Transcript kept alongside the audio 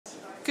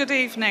Good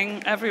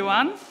evening,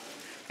 everyone.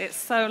 It's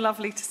so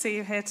lovely to see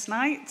you here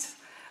tonight.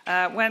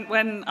 When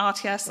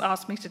RTS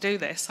asked me to do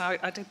this,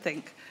 I did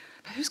think,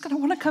 who's going to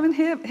want to come and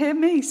hear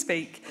me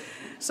speak?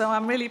 So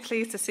I'm really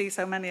pleased to see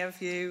so many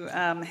of you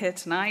here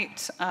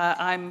tonight.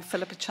 I'm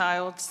Philippa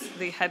Childs,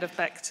 the Head of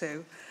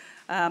Bectu.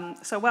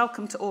 So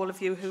welcome to all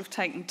of you who've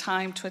taken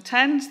time to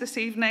attend this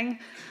evening.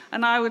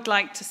 And I would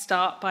like to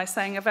start by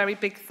saying a very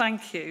big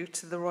thank you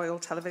to the Royal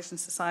Television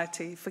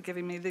Society for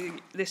giving me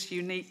this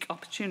unique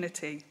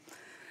opportunity.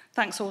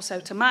 Thanks also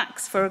to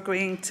Max for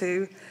agreeing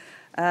to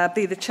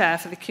be the chair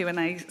for the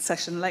Q&A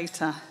session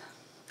later.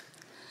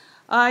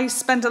 I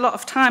spend a lot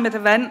of time at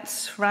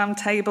events,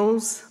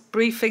 roundtables,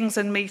 briefings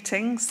and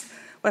meetings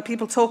where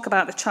people talk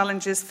about the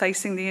challenges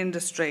facing the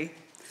industry.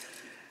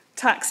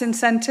 Tax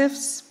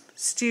incentives,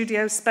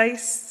 studio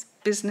space,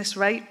 business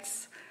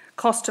rates,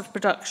 cost of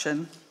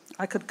production.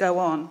 I could go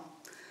on.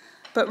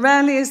 But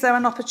rarely is there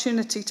an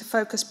opportunity to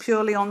focus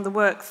purely on the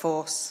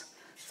workforce,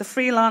 the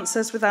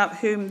freelancers without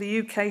whom the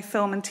UK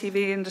film and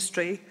TV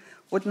industry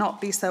would not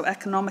be so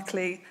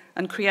economically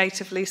and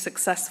creatively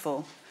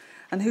successful,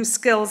 and whose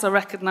skills are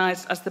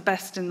recognised as the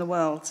best in the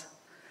world.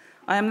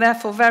 I am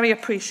therefore very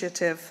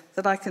appreciative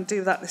that I can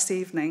do that this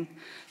evening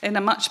in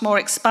a much more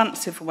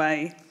expansive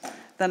way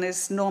than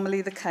is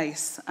normally the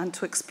case, and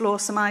to explore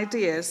some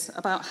ideas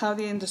about how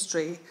the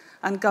industry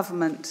and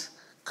government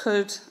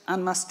could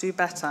and must do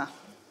better.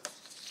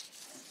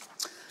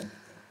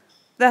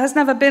 There has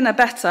never been a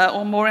better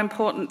or more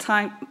important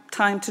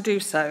time to do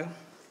so.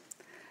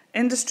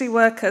 Industry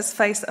workers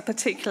face a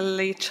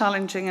particularly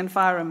challenging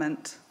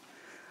environment.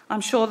 I'm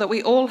sure that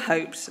we all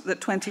hoped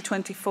that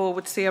 2024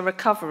 would see a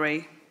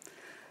recovery,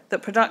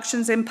 that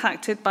productions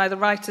impacted by the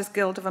Writers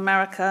Guild of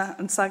America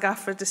and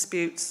SAG-AFTRA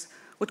disputes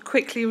would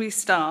quickly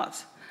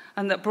restart,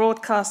 and that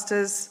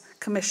broadcasters'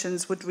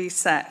 commissions would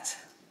reset.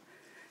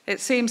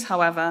 It seems,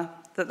 however,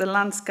 that the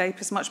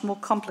landscape is much more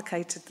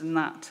complicated than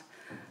that,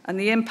 and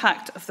the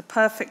impact of the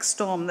perfect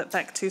storm that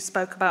Bectu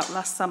spoke about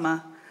last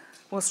summer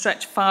will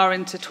stretch far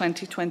into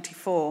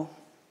 2024.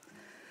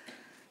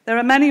 There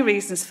are many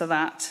reasons for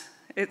that.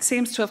 It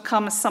seems to have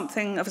come as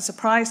something of a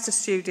surprise to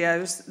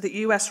studios that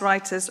US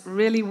writers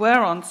really were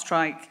on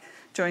strike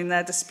during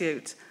their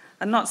dispute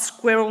and not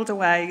squirreled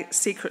away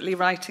secretly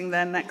writing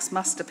their next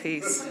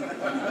masterpiece.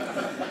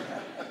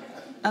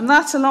 And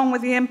that, along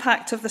with the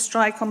impact of the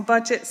strike on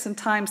budgets and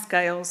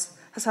timescales,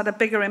 has had a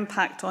bigger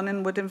impact on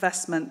inward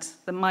investment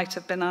than might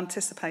have been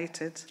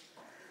anticipated.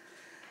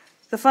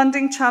 The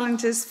funding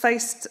challenges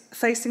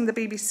facing the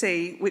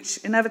BBC, which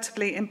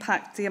inevitably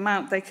impact the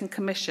amount they can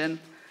commission,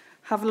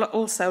 have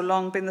also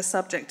long been the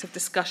subject of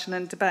discussion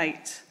and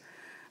debate.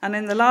 And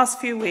in the last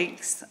few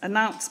weeks,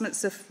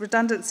 announcements of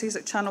redundancies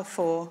at Channel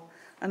 4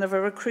 and of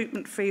a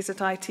recruitment freeze at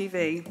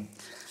ITV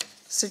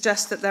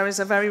suggest that there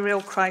is a very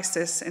real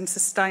crisis in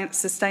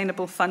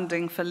sustainable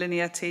funding for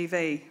linear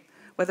TV,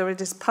 whether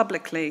it is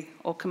publicly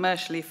or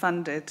commercially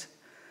funded.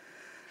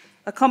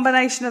 A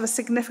combination of a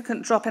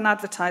significant drop in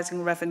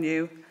advertising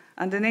revenue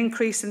and an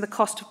increase in the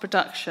cost of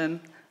production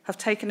have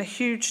taken a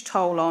huge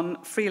toll on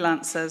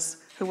freelancers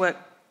who work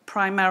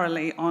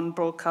primarily on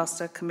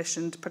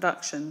broadcaster-commissioned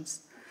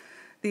productions.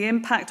 The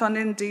impact on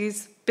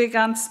indies, big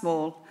and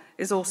small,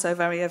 is also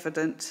very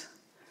evident.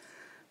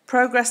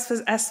 Progress for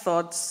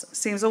SVODs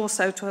seems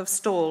also to have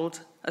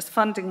stalled as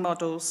funding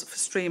models for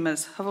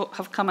streamers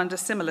have come under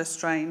similar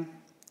strain.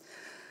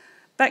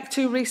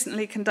 Bectu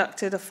recently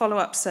conducted a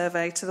follow-up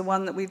survey to the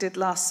one that we did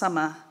last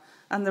summer,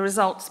 and the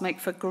results make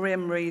for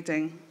grim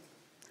reading.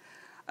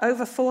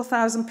 Over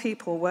 4,000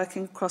 people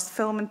working across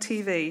film and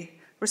TV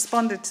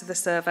responded to the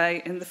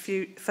survey in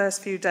the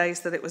first few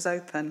days that it was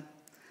open.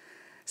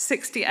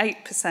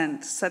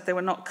 68% said they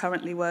were not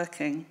currently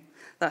working.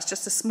 That's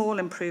just a small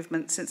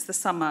improvement since the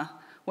summer,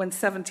 when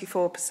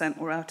 74%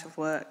 were out of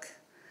work.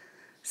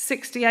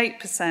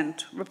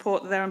 68%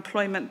 report their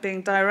employment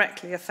being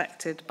directly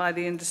affected by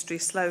the industry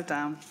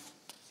slowdown.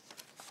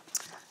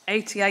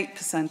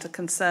 88% are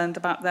concerned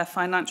about their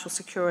financial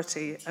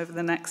security over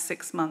the next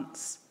 6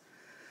 months.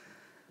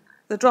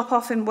 The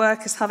drop-off in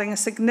work is having a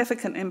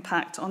significant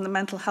impact on the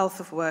mental health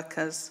of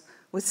workers,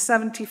 with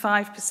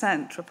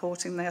 75%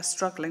 reporting they are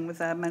struggling with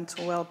their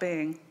mental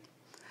well-being.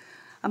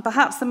 And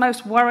perhaps the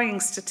most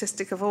worrying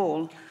statistic of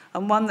all,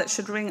 and one that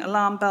should ring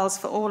alarm bells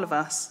for all of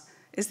us,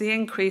 is the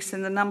increase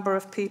in the number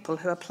of people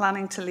who are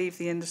planning to leave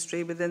the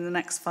industry within the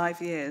next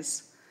 5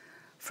 years,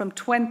 from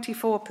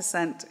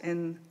 24%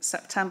 in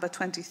September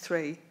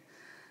 23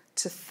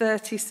 to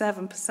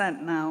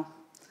 37% now.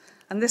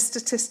 And this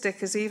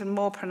statistic is even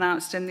more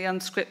pronounced in the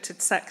unscripted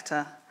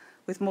sector,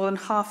 with more than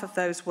half of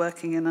those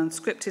working in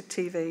unscripted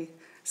TV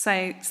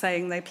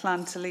saying they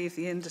plan to leave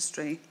the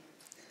industry.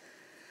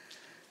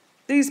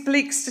 These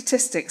bleak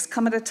statistics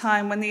come at a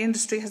time when the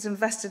industry has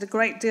invested a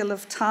great deal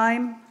of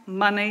time,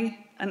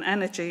 money, and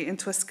energy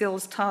into a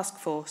skills task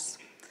force.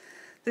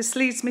 This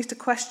leads me to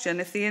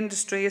question if the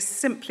industry is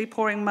simply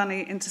pouring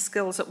money into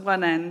skills at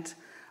one end,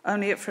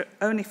 only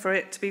for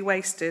it to be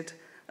wasted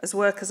as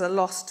workers are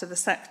lost to the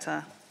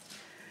sector.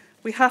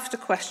 We have to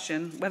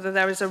question whether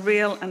there is a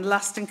real and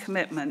lasting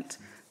commitment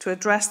to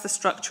address the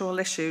structural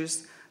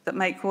issues that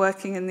make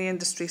working in the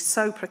industry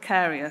so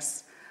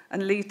precarious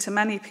and lead to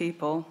many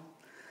people,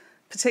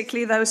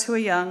 particularly those who are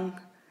young,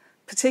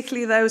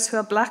 particularly those who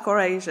are Black or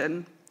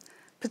Asian,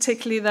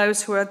 particularly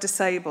those who are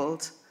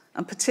disabled,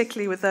 and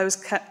particularly with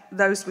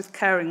those with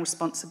caring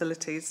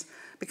responsibilities,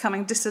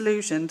 becoming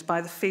disillusioned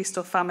by the feast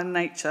or famine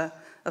nature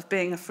of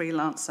being a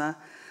freelancer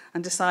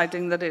and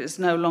deciding that it is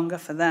no longer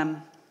for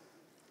them.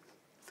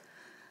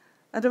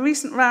 At a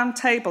recent round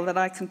table that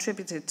I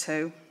contributed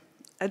to,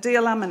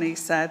 Adil Amani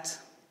said,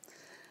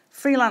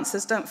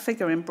 "Freelancers don't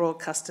figure in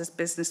broadcasters'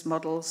 business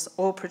models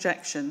or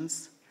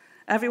projections.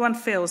 Everyone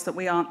feels that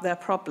we aren't their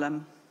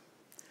problem."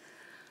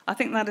 I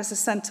think that is a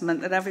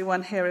sentiment that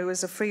everyone here who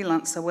is a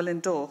freelancer will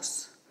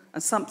endorse,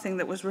 and something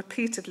that was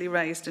repeatedly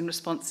raised in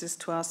responses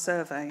to our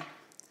survey.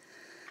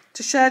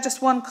 To share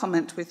just one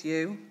comment with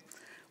you,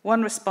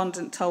 one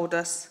respondent told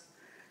us,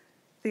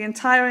 "The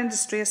entire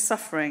industry is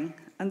suffering,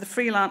 and the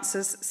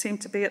freelancers seem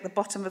to be at the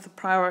bottom of the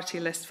priority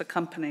list for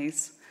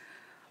companies.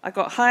 I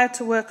got hired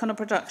to work on a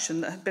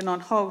production that had been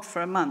on hold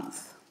for a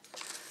month.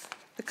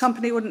 The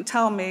company wouldn't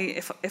tell me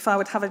if I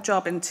would have a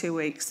job in 2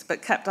 weeks,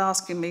 but kept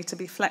asking me to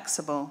be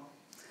flexible.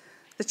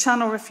 The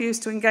channel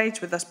refused to engage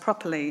with us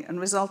properly and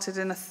resulted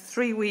in a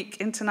 3-week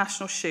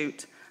international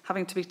shoot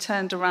having to be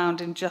turned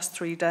around in just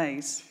 3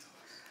 days.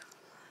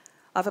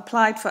 I've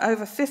applied for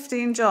over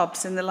 15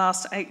 jobs in the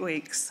last 8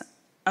 weeks.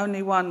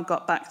 Only one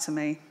got back to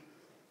me."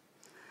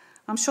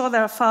 I'm sure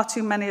there are far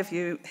too many of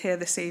you here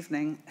this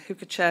evening who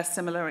could share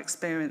similar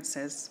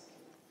experiences.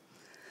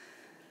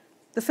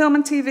 The film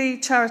and TV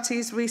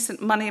charity's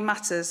recent Money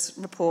Matters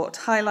report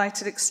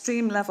highlighted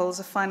extreme levels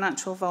of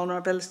financial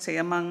vulnerability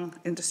among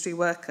industry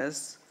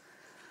workers.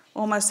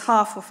 Almost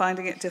half were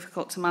finding it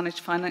difficult to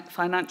manage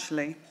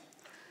financially.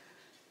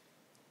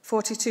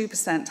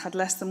 42% had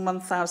less than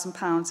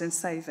 £1,000 in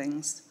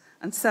savings,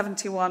 and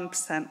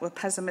 71% were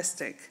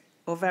pessimistic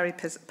or very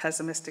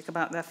pessimistic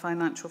about their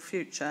financial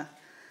future.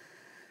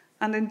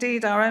 And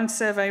indeed, our own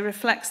survey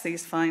reflects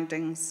these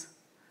findings.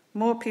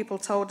 More people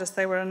told us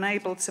they were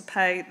unable to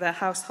pay their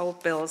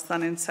household bills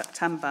than in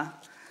September,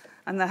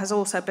 and there has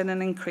also been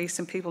an increase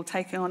in people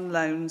taking on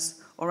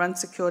loans or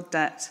unsecured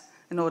debt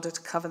in order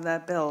to cover their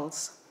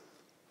bills.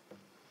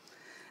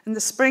 In the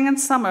spring and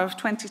summer of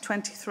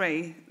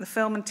 2023, the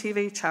film and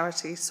TV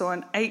charity saw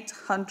an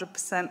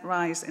 800%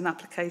 rise in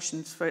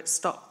applications for its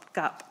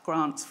stopgap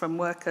grants from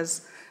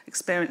workers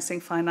experiencing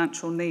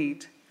financial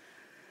need.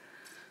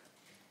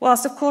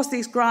 Whilst, of course,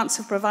 these grants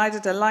have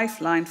provided a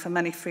lifeline for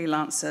many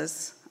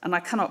freelancers, and I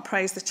cannot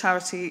praise the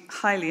charity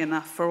highly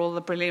enough for all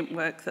the brilliant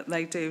work that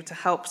they do to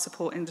help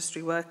support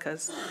industry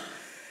workers,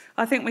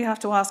 I think we have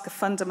to ask a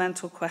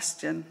fundamental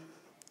question.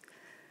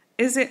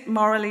 Is it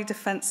morally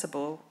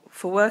defensible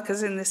for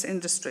workers in this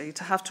industry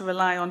to have to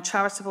rely on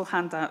charitable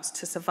handouts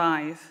to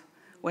survive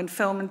when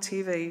film and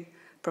TV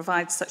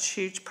provides such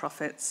huge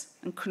profits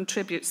and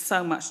contributes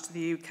so much to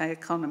the UK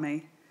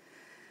economy?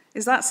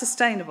 Is that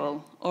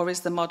sustainable, or is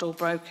the model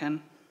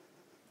broken?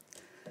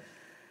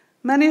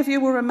 Many of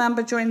you will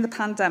remember during the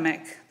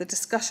pandemic the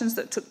discussions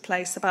that took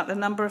place about the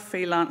number of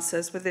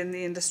freelancers within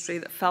the industry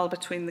that fell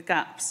between the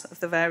gaps of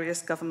the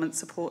various government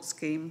support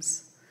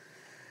schemes.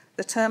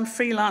 The term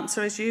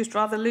freelancer is used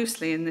rather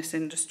loosely in this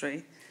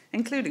industry,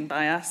 including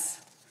by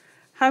us.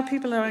 How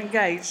people are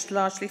engaged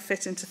largely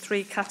fit into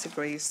 3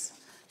 categories: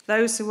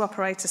 those who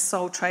operate as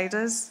sole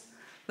traders,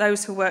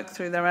 those who work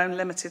through their own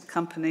limited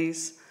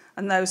companies,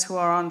 and those who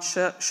are on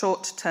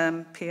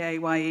short-term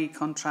PAYE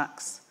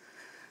contracts.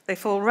 They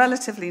fall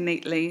relatively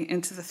neatly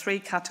into the 3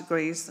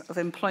 categories of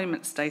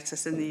employment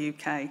status in the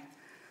UK: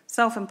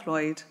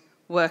 self-employed,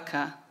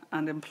 worker,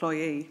 and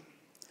employee.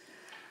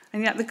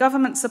 And yet the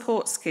government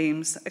support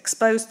schemes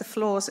expose the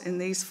flaws in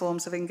these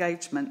forms of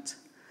engagement.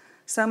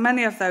 So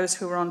many of those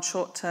who were on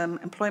short-term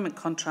employment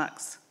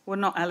contracts were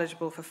not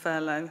eligible for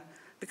furlough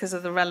because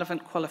of the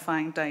relevant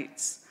qualifying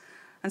dates.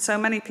 And so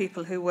many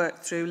people who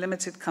worked through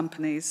limited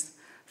companies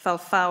fell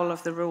foul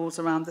of the rules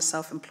around the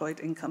self-employed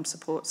income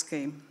support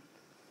scheme.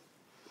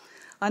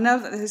 I know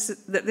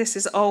that this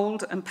is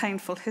old and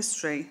painful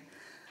history,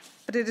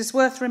 but it is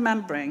worth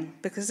remembering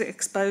because it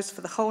exposed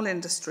for the whole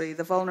industry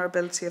the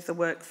vulnerability of the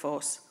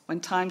workforce when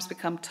times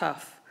become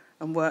tough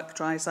and work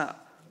dries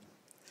up.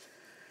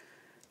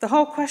 The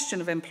whole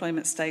question of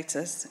employment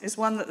status is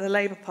one that the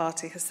Labour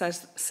Party has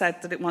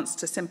said that it wants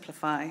to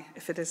simplify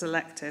if it is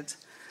elected,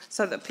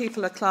 so that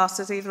people are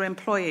classed as either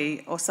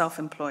employee or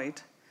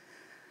self-employed.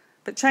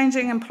 But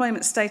changing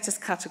employment status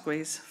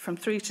categories from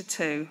 3 to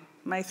 2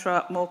 may throw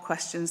up more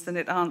questions than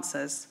it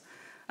answers,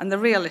 and the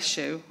real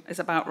issue is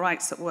about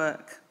rights at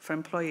work for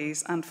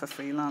employees and for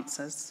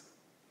freelancers.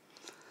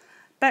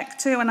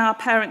 Bectu and our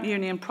parent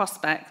union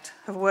Prospect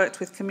have worked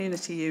with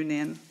Community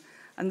Union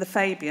and the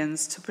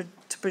Fabians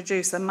to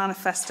produce a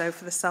manifesto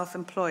for the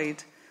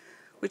self-employed,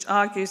 which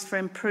argues for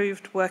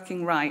improved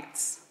working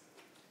rights.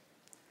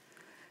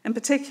 In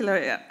particular,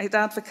 it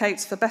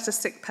advocates for better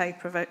sick pay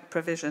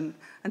provision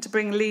and to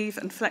bring leave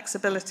and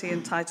flexibility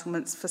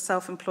entitlements for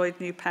self-employed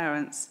new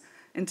parents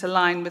into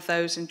line with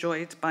those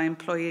enjoyed by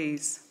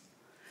employees.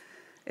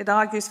 It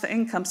argues for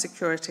income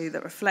security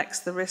that reflects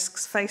the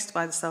risks faced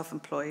by the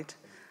self-employed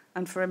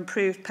and for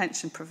improved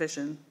pension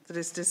provision that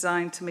is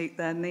designed to meet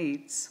their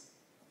needs.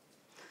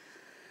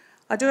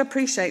 I do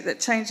appreciate that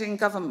changing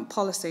government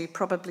policy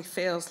probably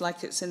feels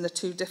like it's in the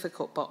too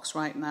difficult box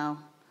right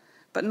now,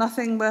 but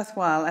nothing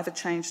worthwhile ever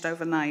changed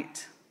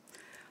overnight.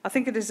 I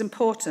think it is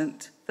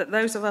important that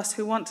those of us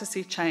who want to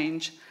see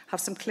change have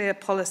some clear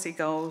policy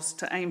goals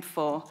to aim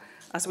for,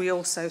 as we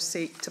also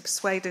seek to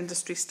persuade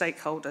industry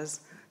stakeholders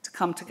to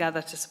come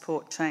together to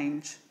support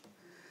change.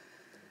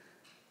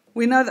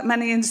 We know that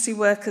many industry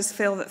workers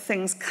feel that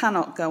things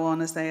cannot go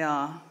on as they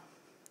are.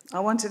 I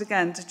wanted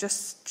again to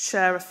just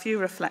share a few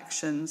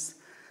reflections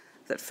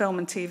that film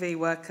and TV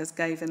workers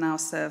gave in our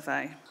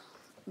survey.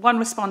 One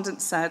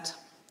respondent said,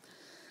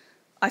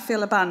 "I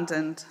feel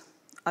abandoned.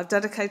 I've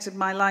dedicated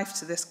my life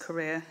to this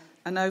career,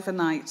 and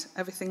overnight,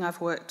 everything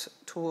I've worked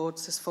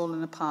towards has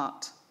fallen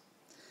apart."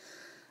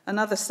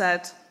 Another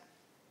said,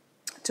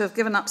 "To have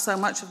given up so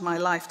much of my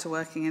life to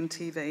working in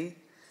TV,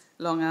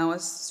 long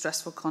hours,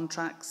 stressful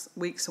contracts,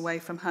 weeks away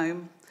from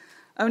home,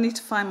 only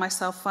to find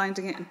myself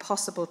finding it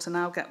impossible to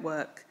now get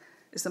work,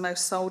 is the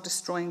most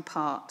soul-destroying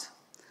part.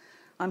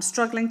 I'm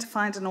struggling to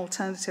find an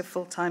alternative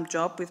full-time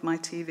job with my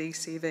TV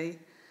CV.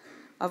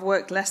 I've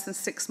worked less than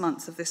 6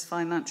 months of this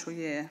financial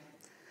year.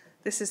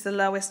 This is the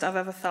lowest I've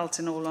ever felt,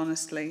 in all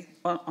honesty,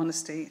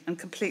 and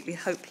completely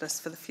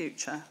hopeless for the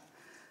future.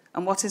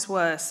 And what is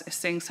worse is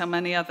seeing so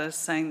many others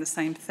saying the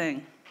same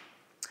thing."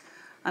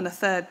 And a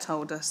third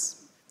told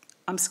us,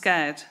 "I'm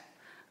scared.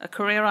 A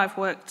career I've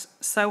worked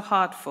so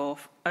hard for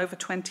over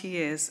 20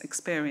 years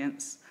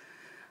experience.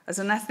 As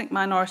an ethnic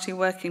minority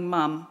working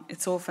mum,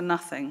 it's all for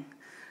nothing.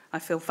 I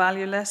feel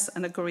valueless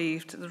and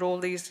aggrieved that all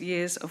these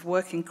years of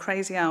working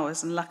crazy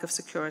hours and lack of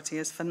security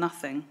is for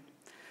nothing.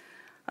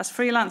 As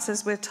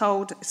freelancers, we're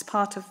told it's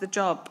part of the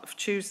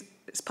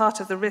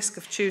risk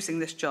of choosing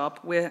this job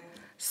we're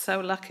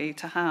so lucky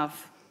to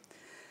have.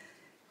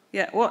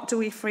 Yet what do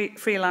we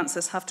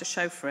freelancers have to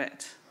show for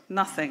it?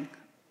 Nothing.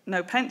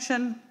 No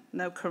pension,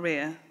 no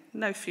career,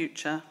 no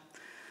future.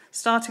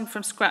 Starting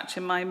from scratch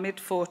in my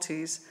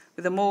mid-40s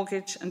with a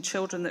mortgage and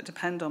children that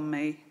depend on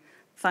me,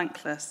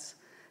 thankless.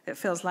 It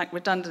feels like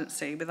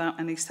redundancy without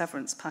any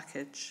severance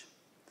package.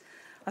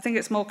 I think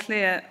it's more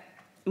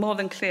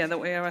than clear that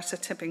we are at a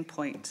tipping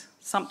point.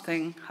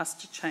 Something has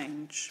to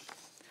change."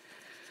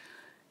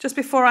 Just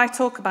before I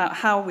talk about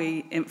how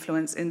we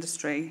influence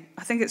industry,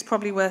 I think it's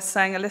probably worth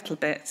saying a little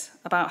bit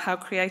about how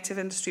creative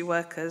industry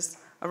workers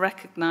are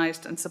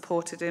recognised and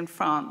supported in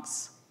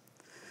France.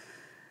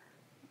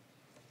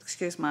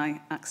 Excuse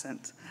my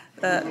accent.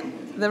 The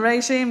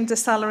régime de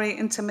salaire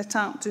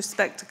intermittent du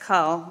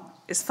spectacle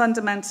is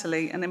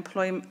fundamentally an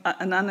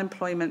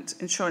unemployment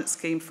insurance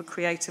scheme for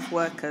creative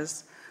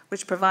workers,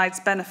 which provides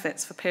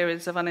benefits for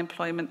periods of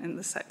unemployment in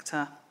the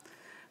sector,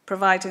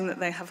 providing that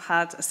they have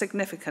had a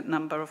significant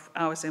number of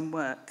hours in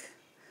work.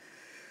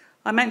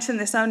 I mention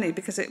this only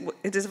because it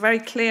is a very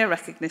clear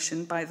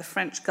recognition by the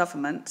French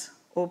government,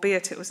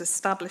 albeit it was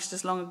established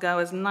as long ago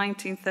as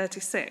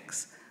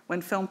 1936,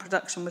 when film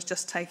production was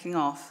just taking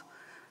off,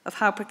 of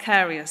how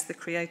precarious the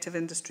creative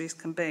industries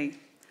can be.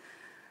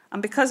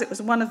 And because it was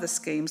one of the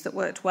schemes that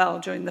worked well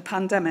during the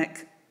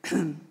pandemic,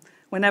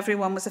 when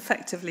everyone was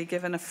effectively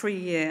given a free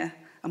year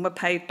and were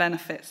paid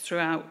benefits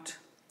throughout.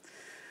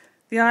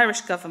 The Irish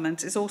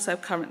government is also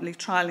currently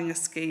trialling a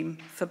scheme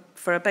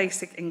for a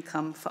basic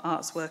income for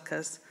arts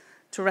workers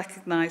to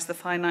recognise the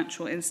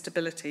financial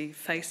instability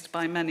faced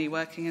by many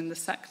working in the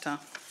sector.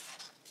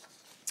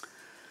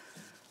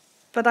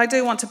 But I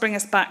do want to bring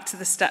us back to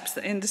the steps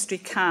that industry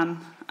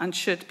can and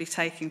should be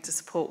taking to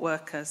support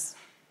workers.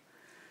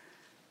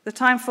 The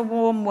time for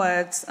warm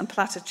words and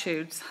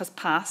platitudes has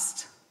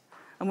passed,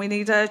 and we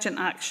need urgent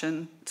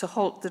action to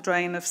halt the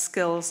drain of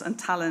skills and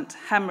talent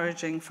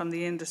hemorrhaging from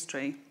the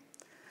industry.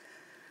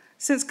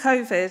 Since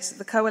COVID,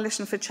 the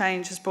Coalition for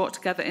Change has brought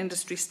together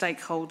industry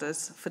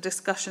stakeholders for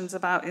discussions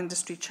about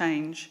industry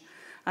change,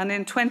 and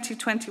in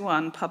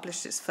 2021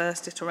 published its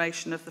first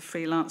iteration of the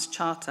Freelance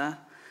Charter,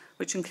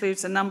 which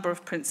includes a number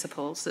of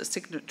principles that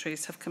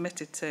signatories have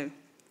committed to.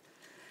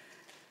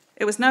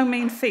 It was no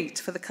mean feat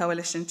for the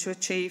Coalition to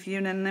achieve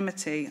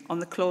unanimity on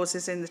the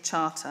clauses in the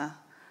Charter,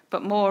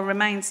 but more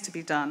remains to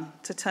be done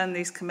to turn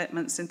these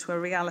commitments into a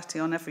reality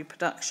on every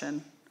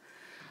production.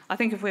 I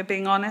think if we're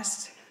being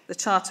honest, the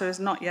Charter is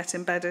not yet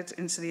embedded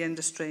into the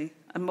industry,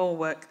 and more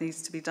work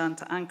needs to be done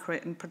to anchor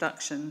it in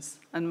productions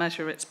and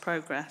measure its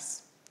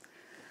progress.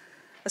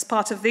 As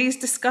part of these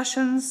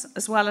discussions,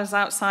 as well as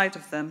outside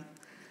of them,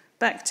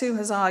 Bectu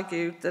has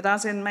argued that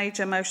as in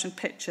major motion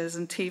pictures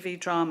and TV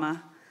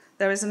drama,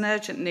 there is an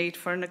urgent need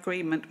for an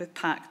agreement with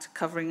PACT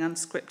covering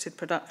unscripted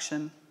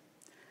production.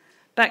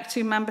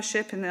 Bectu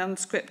membership in the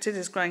unscripted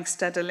is growing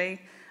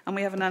steadily, and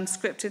we have an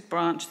unscripted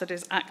branch that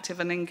is active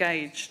and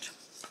engaged.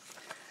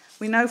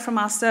 We know from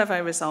our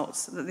survey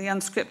results that the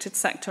unscripted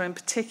sector in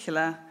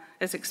particular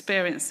is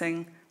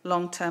experiencing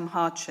long-term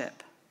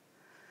hardship.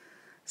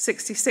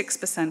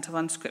 66% of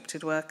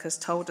unscripted workers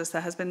told us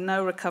there has been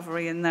no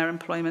recovery in their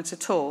employment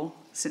at all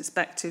since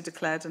Bectu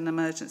declared an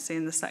emergency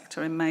in the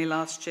sector in May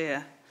last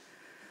year.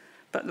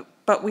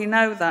 But we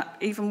know that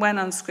even when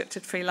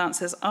unscripted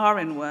freelancers are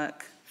in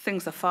work,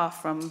 things are far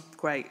from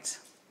great.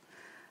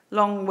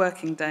 Long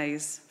working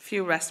days,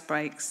 few rest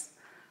breaks,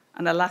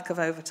 and a lack of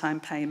overtime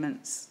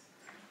payments,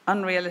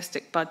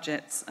 unrealistic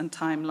budgets and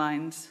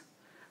timelines,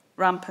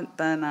 rampant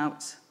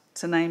burnout,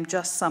 to name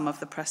just some of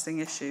the pressing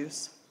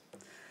issues.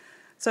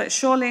 So it's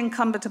surely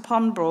incumbent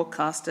upon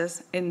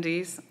broadcasters,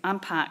 indies,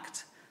 and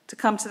PACT to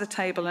come to the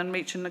table and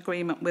reach an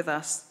agreement with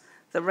us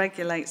that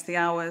regulates the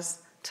hours,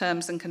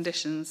 terms and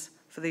conditions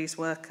for these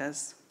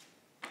workers.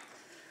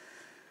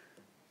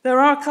 There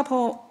are a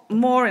couple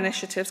more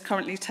initiatives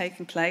currently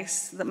taking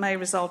place that may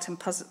result in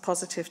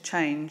positive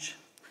change.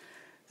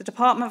 The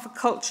Department for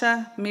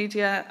Culture,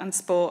 Media and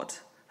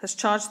Sport has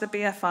charged the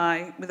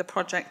BFI with a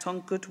project on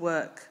good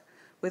work,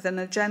 with an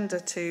agenda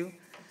to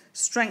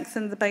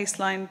strengthen the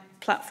baseline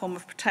platform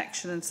of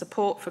protection and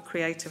support for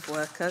creative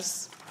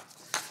workers,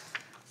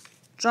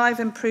 drive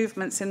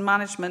improvements in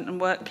management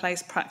and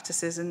workplace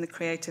practices in the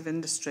creative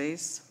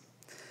industries,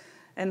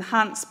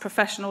 enhance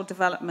professional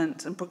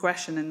development and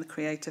progression in the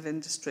creative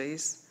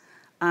industries,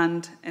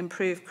 and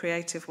improve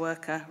creative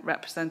worker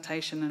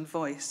representation and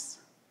voice.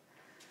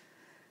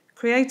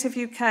 Creative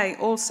UK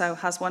also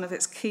has one of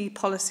its key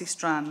policy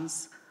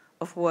strands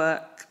of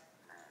work,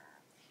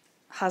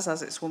 a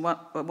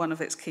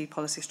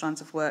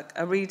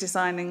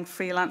redesigning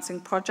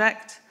freelancing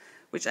project,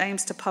 which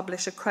aims to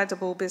publish a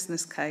credible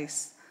business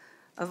case,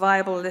 a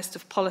viable list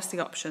of policy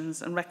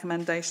options and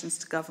recommendations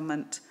to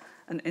government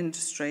and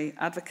industry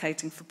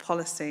advocating for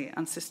policy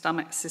and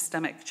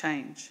systemic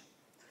change.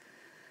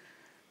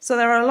 So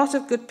there are a lot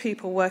of good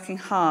people working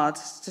hard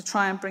to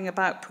try and bring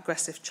about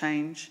progressive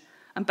change,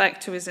 and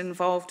Bectu is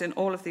involved in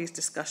all of these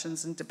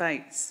discussions and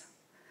debates.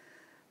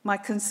 My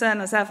concern,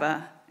 as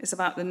ever, is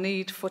about the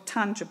need for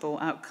tangible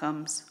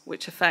outcomes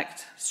which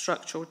affect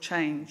structural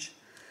change.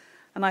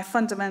 And I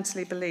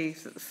fundamentally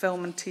believe that the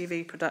film and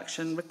TV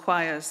production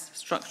requires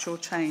structural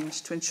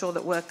change to ensure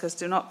that workers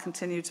do not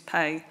continue to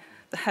pay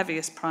the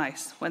heaviest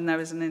price when there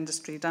is an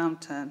industry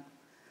downturn.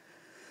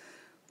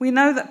 We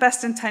know that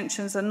best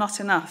intentions are not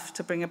enough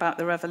to bring about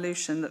the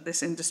revolution that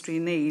this industry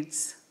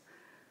needs.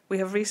 We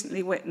have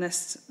recently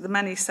witnessed the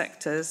many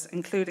sectors,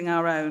 including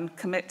our own,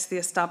 commit to the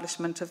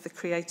establishment of the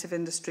Creative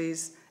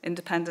Industries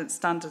Independent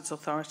Standards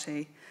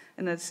Authority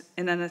in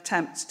an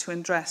attempt to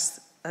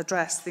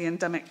address the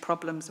endemic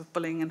problems of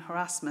bullying and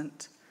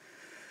harassment.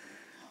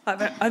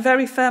 I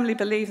very firmly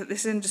believe that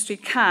this industry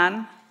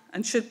can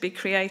and should be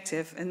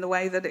creative in the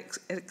way that it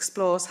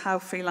explores how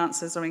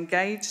freelancers are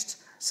engaged,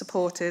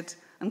 supported,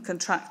 and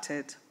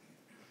contracted.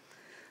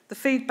 The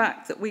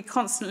feedback that we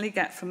constantly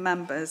get from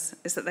members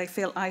is that they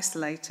feel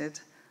isolated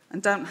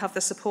and don't have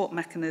the support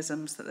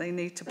mechanisms that they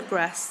need to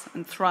progress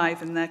and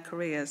thrive in their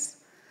careers.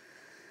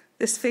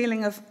 This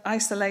feeling of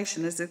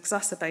isolation is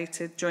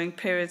exacerbated during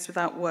periods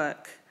without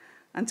work,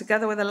 and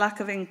together with a lack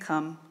of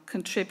income,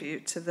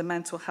 contribute to the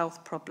mental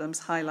health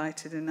problems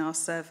highlighted in our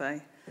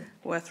survey.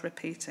 Worth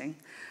repeating.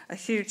 A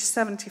huge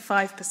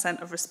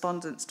 75% of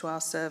respondents to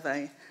our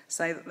survey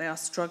say that they are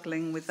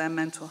struggling with their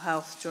mental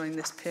health during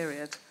this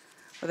period,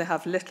 where they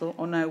have little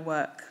or no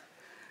work,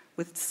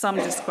 with some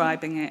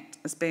describing it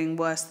as being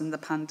worse than the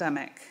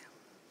pandemic.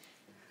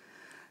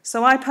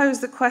 So I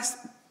pose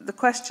the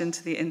question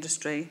to the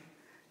industry: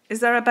 is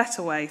there a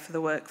better way for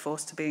the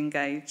workforce to be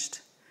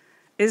engaged?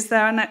 Is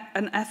there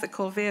an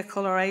ethical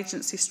vehicle or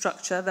agency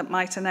structure that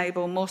might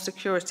enable more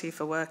security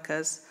for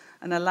workers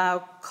and allow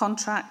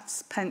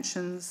contracts,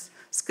 pensions,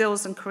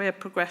 skills and career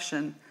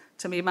progression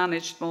to be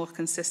managed more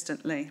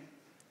consistently?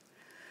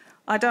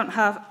 I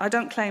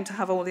don't claim to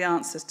have all the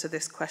answers to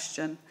this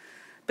question,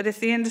 but if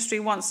the industry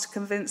wants to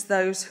convince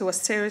those who are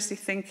seriously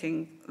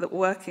thinking that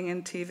working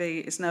in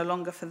TV is no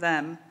longer for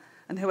them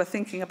and who are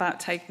thinking about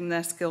taking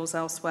their skills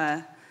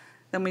elsewhere,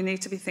 then we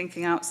need to be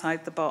thinking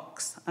outside the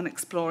box and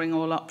exploring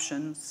all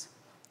options.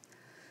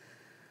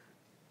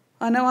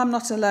 I know I'm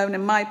not alone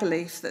in my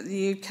belief that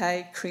the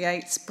UK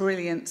creates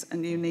brilliant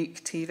and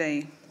unique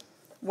TV.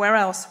 Where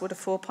else would a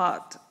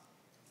 4-part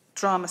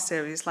drama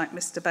series like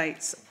Mr.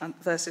 Bates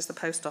versus the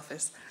Post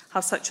Office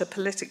have such a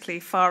politically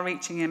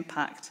far-reaching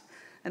impact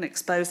in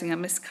exposing a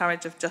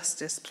miscarriage of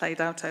justice played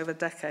out over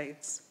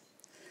decades?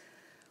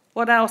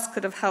 What else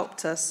could have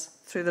helped us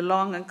through the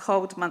long and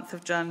cold month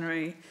of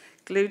January,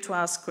 glued to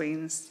our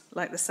screens,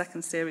 like the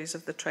second series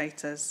of The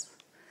Traitors?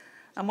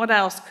 And what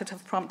else could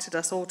have prompted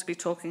us all to be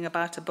talking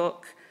about a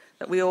book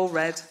that we all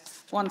read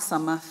one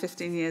summer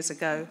 15 years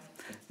ago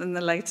than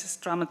the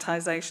latest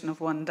dramatisation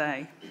of One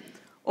Day?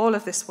 All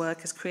of this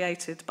work is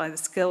created by the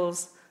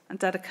skills and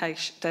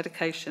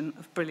dedication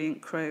of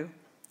brilliant crew.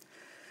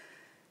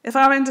 If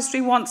our industry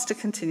wants to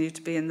continue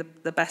to be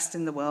the best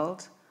in the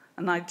world,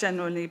 and I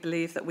genuinely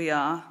believe that we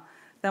are,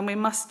 then we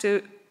must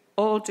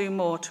all do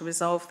more to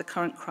resolve the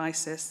current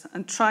crisis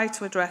and try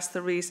to address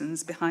the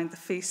reasons behind the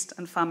feast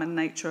and famine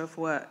nature of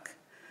work.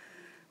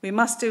 We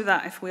must do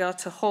that if we are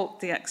to halt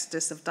the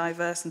exodus of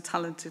diverse and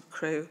talented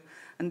crew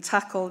and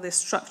tackle the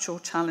structural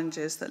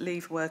challenges that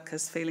leave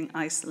workers feeling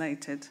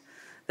isolated,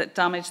 that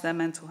damage their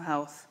mental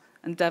health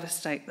and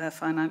devastate their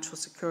financial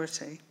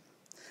security.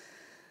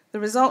 The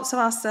results of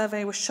our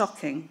survey were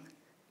shocking,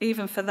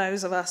 even for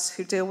those of us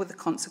who deal with the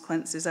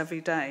consequences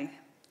every day.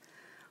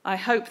 I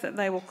hope that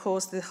they will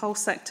cause the whole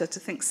sector to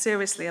think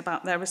seriously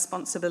about their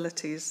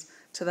responsibilities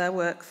to their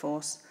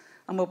workforce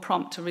and will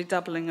prompt a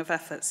redoubling of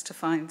efforts to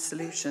find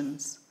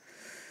solutions.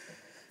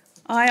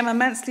 I am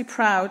immensely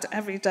proud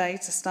every day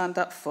to stand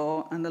up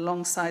for and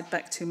alongside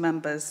Bectu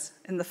members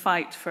in the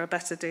fight for a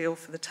better deal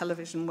for the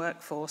television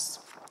workforce.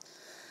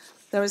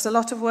 There is a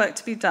lot of work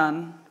to be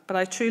done, but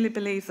I truly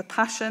believe the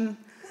passion,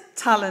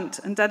 talent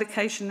and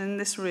dedication in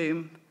this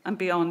room and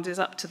beyond is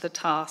up to the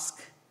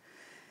task.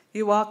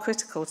 You are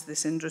critical to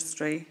this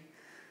industry,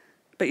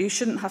 but you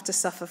shouldn't have to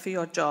suffer for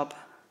your job.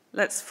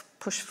 Let's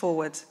push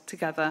forward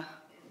together.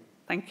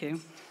 Thank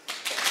you.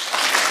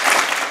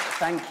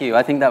 Thank you.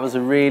 I think that was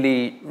a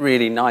really,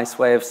 really nice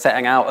way of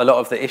setting out a lot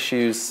of the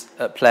issues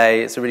at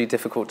play. It's a really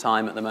difficult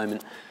time at the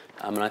moment,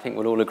 and I think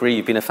we'll all agree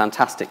you've been a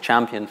fantastic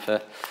champion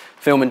for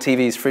film and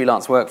TV's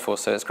freelance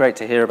workforce, so it's great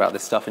to hear about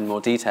this stuff in more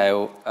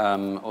detail,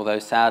 although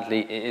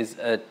sadly it is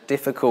a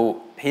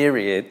difficult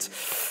period.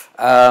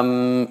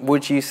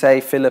 Would you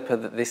say, Philippa,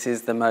 that this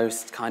is the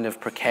most kind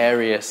of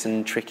precarious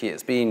and tricky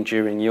it's been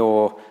during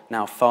your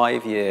now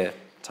 5-year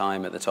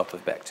time at the top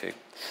of Bectu?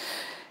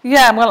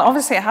 Yeah, well,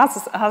 obviously it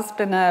has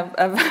been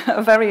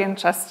a very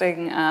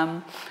interesting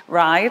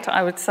ride,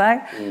 I would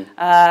say,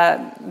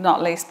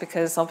 not least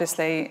because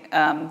obviously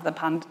of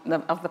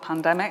the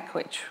pandemic,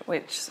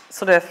 which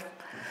sort of,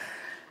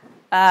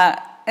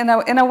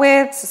 in a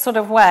weird sort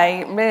of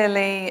way,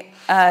 really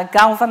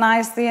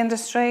galvanised the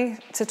industry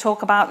to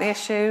talk about the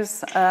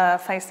issues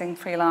facing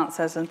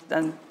freelancers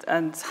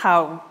and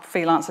how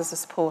freelancers are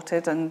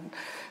supported, and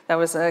there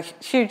was a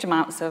huge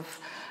amounts of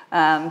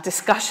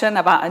discussion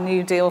about a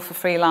new deal for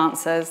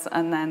freelancers,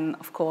 and then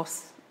of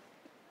course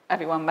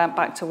everyone went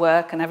back to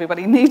work and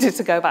everybody needed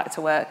to go back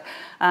to work,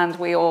 and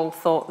we all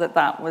thought that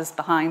that was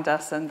behind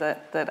us and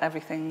that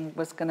everything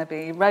was going to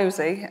be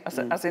rosy,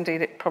 as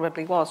indeed it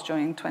probably was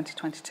during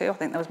 2022. I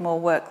think there was more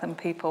work than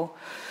people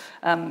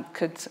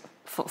could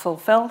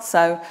fulfill.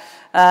 So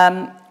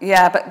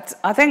yeah, but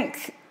I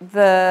think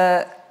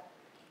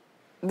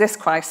this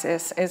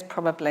crisis is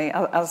probably,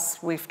 as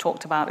we've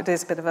talked about, it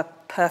is a bit of a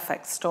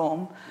perfect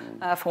storm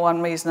for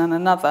one reason and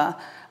another.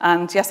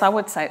 And yes, I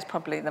would say it's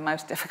probably the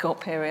most difficult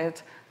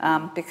period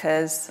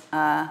because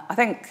I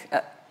think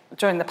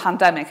during the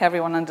pandemic,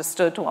 everyone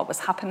understood what was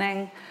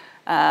happening.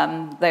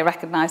 They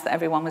recognised that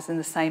everyone was in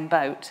the same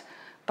boat.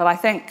 But I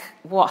think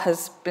what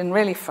has been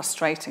really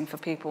frustrating for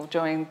people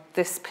during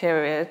this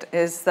period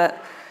is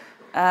that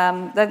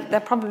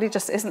there probably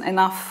just isn't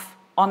enough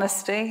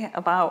honesty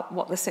about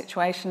what the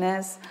situation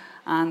is,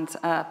 and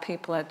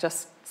people are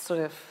just sort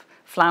of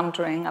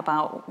floundering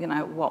about, you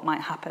know, what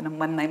might happen and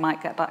when they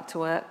might get back to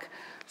work.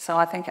 So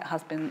I think it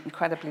has been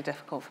incredibly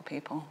difficult for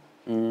people.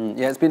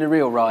 Yeah, it's been a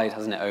real ride,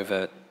 hasn't it,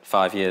 over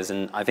 5 years,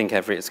 and I think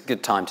it's a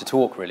good time to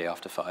talk really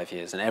after 5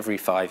 years, and every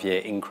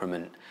 5-year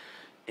increment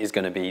is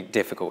going to be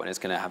difficult, and it's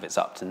going to have its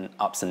ups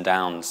and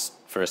downs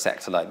for a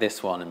sector like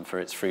this one and for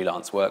its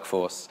freelance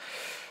workforce.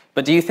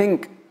 But do you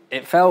think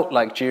it felt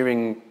like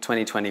during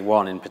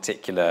 2021 in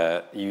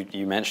particular,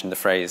 you mentioned the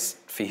phrase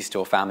feast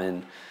or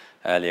famine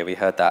earlier. We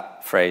heard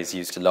that phrase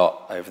used a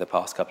lot over the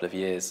past couple of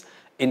years.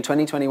 In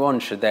 2021,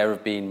 should there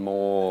have been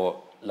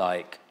more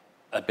like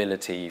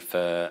ability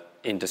for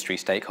industry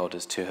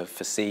stakeholders to have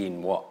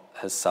foreseen what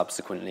has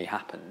subsequently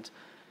happened?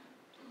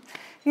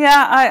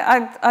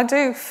 Yeah, I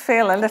do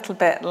feel a little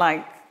bit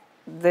like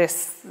the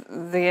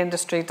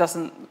industry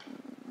doesn't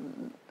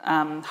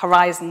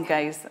horizon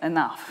gaze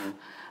enough.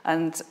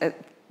 And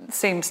it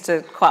seems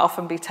to quite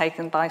often be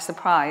taken by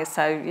surprise.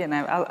 So, you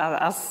know,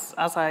 as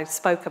I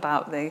spoke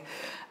about the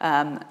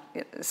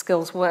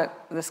skills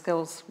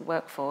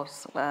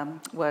workforce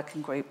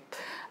working group,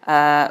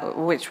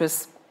 which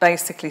was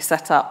basically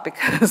set up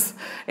because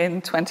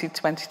in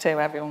 2022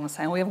 everyone was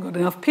saying, we haven't got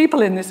enough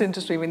people in this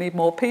industry, we need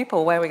more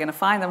people, where are we going to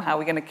find them, how are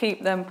we going to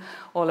keep them,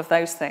 all of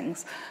those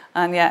things.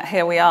 And yet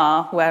here we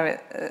are,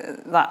 where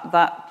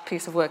that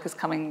piece of work is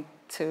coming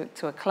to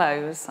a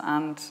close,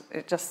 and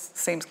it just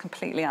seems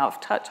completely out of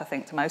touch, I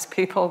think, to most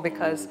people,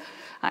 because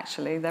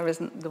actually there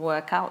isn't the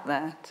work out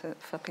there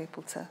for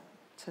people to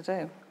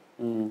do.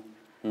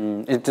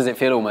 Does it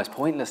feel almost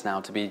pointless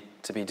now to be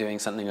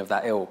about something of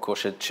that ilk, or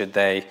should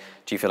they?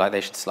 Do you feel like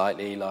they should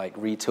slightly like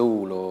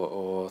retool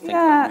or think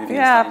about moving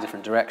in a slightly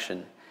different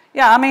direction?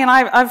 Yeah, I mean,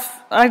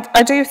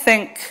 I do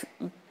think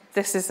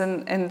this is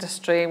an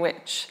industry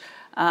which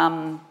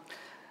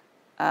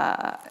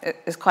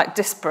is quite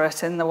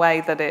disparate in the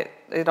way that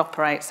it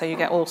operates. So you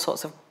get all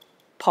sorts of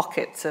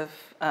pockets of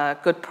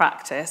good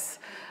practice,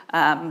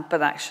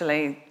 but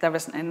actually there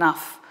isn't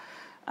enough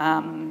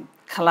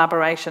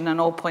collaboration and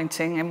all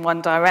pointing in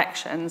one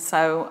direction.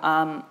 So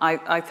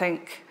I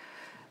think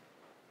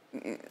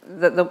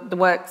the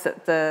work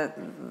that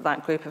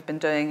that group have been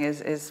doing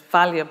is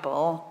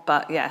valuable,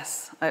 but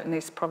yes, it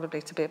needs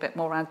probably to be a bit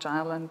more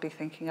agile and be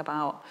thinking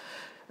about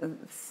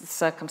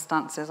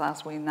circumstances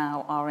as we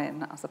now are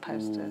in, as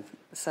opposed to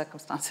the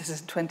circumstances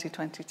in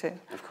 2022.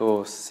 Of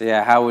course,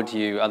 yeah.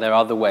 Are there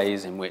other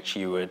ways in which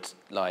you would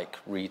like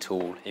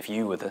retool if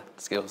you were the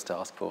skills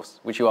task force,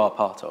 which you are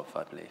part of,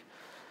 I believe?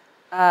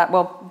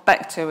 Well,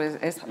 Bectu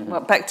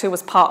well, Bectu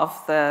was part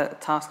of the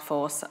task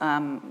force.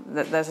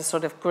 There's a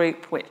sort of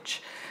group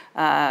which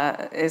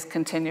is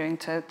continuing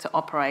to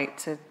operate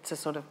to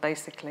sort of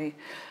basically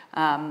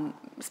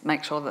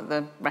make sure that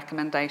the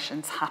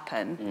recommendations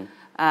happen.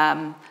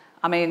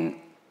 I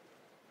mean,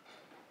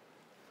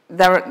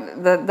 there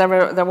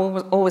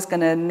are always going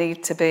to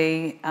need to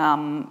be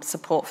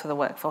support for the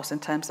workforce in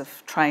terms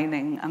of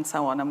training and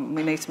so on, and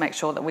we need to make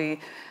sure that we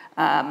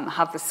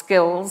have the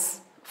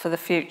skills for the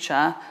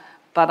future.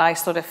 But I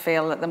sort of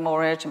feel that the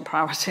more urgent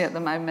priority at the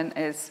moment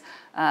is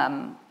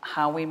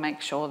how we make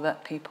sure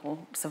that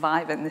people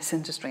survive in this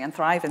industry and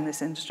thrive in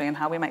this industry, and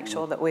how we make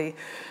sure that we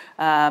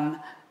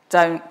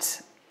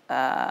don't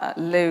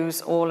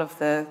lose all of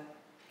the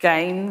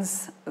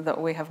gains that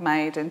we have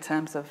made in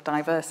terms of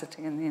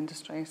diversity in the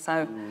industry.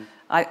 So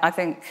I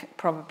think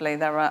probably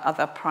there are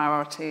other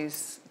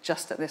priorities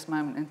just at this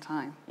moment in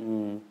time.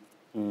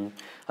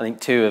 I think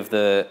two of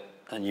the,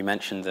 and you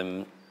mentioned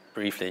them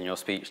briefly in your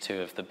speech, two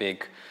of the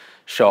big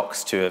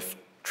shocks to have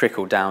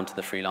trickled down to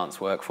the freelance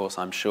workforce,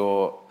 I'm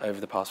sure,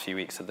 over the past few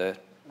weeks are the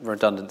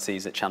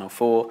redundancies at Channel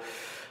 4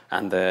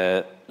 and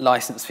the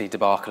licence fee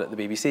debacle at the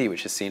BBC,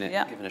 which has seen it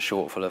given a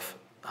shortfall of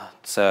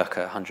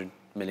circa £100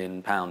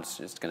 million.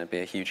 It's going to be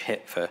a huge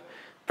hit for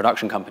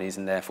production companies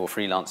and therefore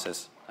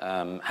freelancers.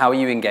 How are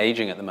you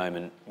engaging at the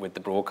moment with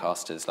the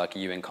broadcasters? Like, are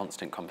you in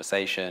constant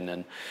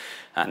conversation?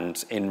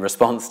 And in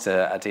response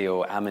to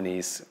Adil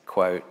Amini's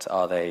quote,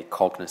 are they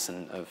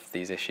cognizant of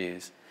these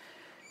issues?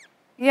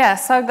 Yeah,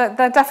 so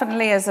there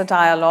definitely is a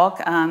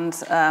dialogue, and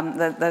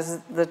there's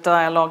the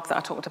dialogue that I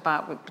talked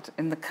about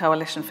in the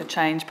Coalition for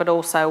Change, but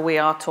also we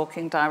are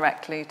talking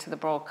directly to the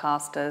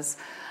broadcasters,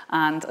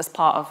 and as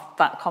part of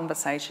that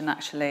conversation,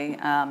 actually,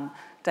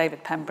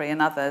 David Pembury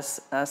and others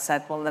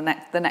said, well,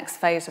 the next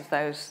phase of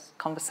those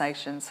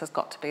conversations has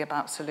got to be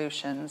about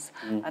solutions,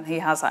 and he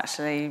has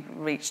actually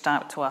reached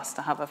out to us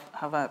to have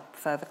a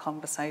further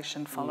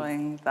conversation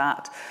following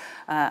that,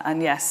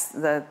 and yes,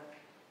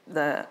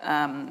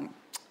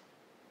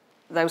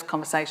 those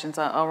conversations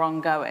are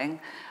ongoing.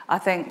 I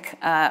think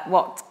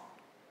what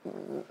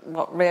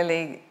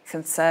really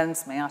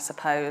concerns me, I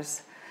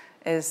suppose,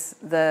 is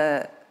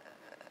the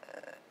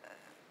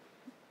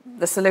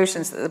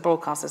solutions that the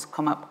broadcasters have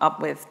come up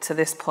with to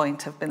this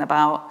point have been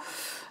about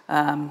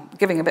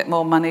giving a bit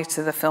more money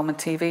to the film and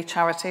TV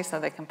charity so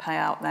they can pay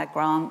out their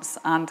grants,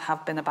 and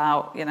have been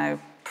about,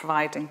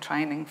 providing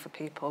training for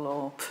people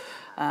or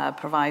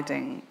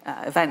providing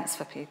events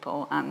for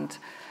people. And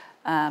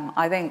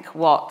I think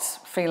what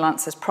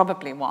freelancers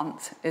probably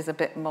want is a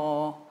bit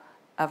more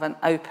of an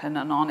open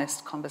and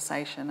honest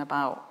conversation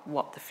about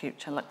what the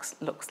future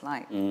looks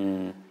like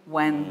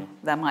when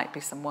there might be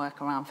some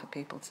work around for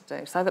people to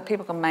do, so that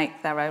people can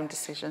make their own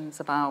decisions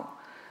about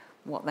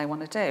what they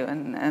want to do.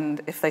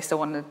 And if they still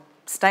want to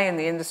stay in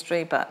the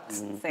industry but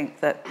think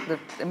that the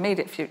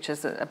immediate future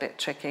is a bit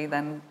tricky,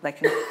 then they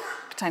can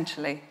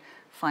potentially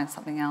find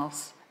something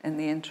else in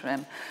the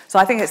interim. So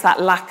I think it's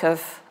that lack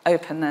of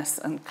openness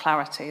and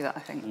clarity that I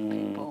think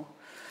people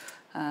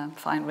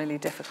find really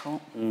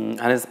difficult. And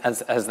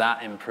has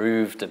that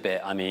improved a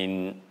bit? I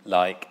mean,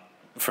 like,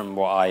 from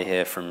what I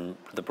hear from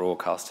the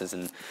broadcasters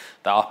and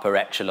the upper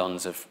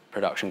echelons of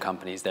production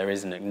companies, there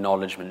is an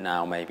acknowledgement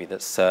now maybe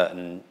that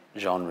certain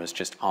genres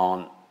just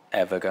aren't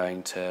ever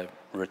going to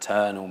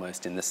return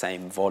almost in the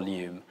same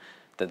volume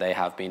that they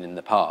have been in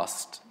the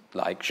past,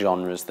 like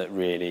genres that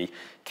really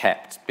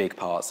kept big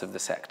parts of the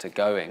sector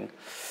going.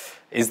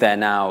 Is there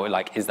now,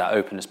 is that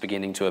openness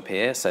beginning to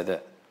appear so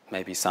that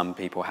maybe some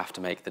people have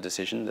to make the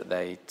decision that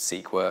they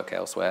seek work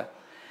elsewhere?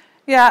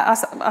 Yeah,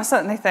 I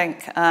certainly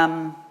think,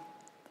 I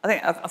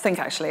think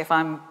actually, if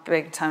I'm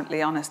being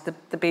totally honest,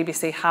 the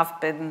BBC have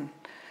been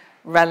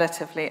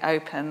relatively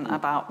open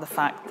about the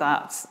fact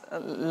that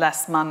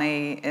less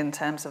money in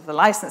terms of the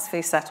licence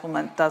fee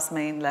settlement does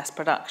mean less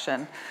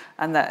production,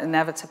 and that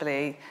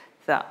inevitably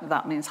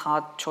that means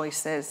hard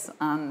choices.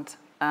 And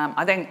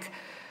I think,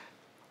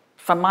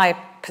 from my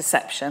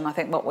perception, I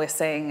think what we're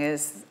seeing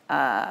is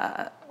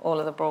all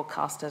of the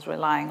broadcasters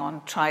relying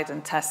on tried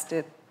and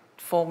tested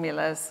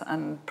formulas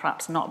and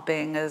perhaps not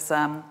being as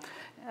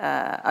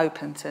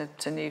open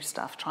to new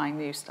stuff, trying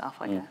new stuff,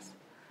 I guess.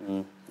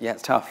 Yeah,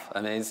 it's tough.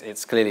 I mean,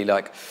 it's clearly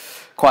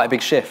quite a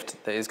big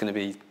shift that is going to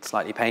be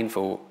slightly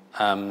painful.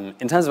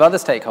 In terms of other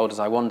stakeholders,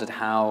 I wondered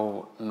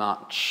how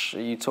much,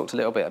 you talked a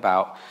little bit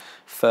about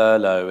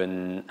furlough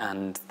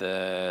and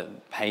the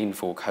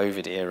painful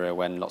COVID era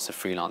when lots of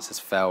freelancers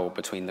fell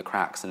between the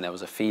cracks, and there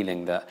was a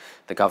feeling that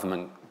the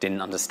government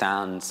didn't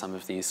understand some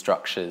of these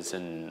structures.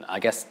 And I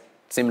guess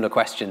similar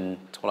question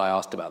to what I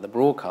asked about the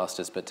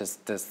broadcasters, but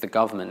does the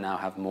government now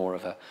have more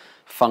of a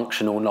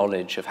functional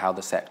knowledge of how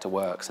the sector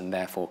works and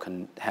therefore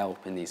can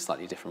help in these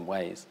slightly different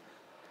ways?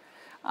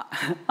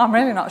 I'm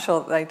really not sure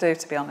that they do,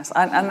 to be honest.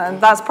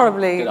 And that's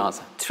probably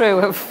true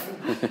of,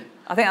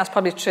 I think that's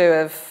probably true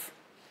of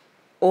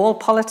all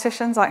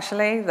politicians,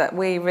 actually, that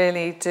we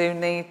really do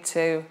need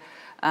to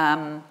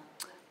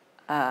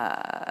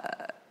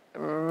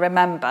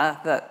remember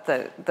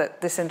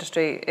that this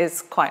industry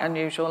is quite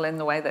unusual in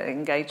the way that it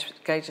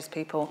engages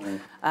people,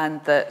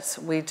 and that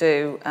we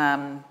do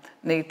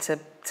need to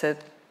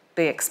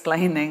be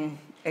explaining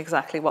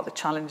exactly what the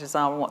challenges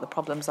are and what the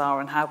problems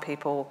are and how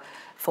people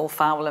fall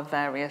foul of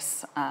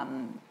various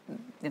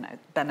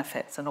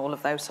benefits and all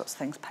of those sorts of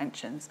things,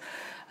 pensions.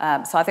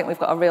 So I think we've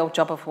got a real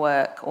job of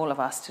work, all of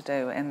us, to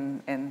do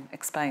in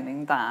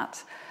explaining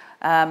that.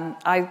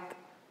 I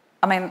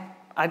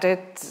did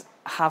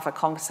have a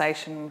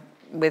conversation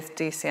with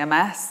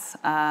DCMS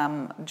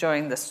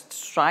during the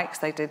strikes.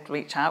 They did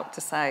reach out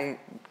to say,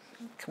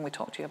 can we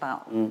talk to you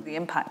about the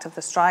impact of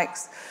the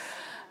strikes?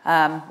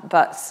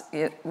 But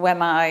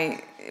when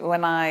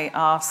I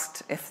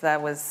asked if there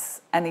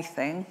was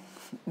anything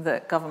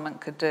that government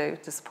could do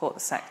to support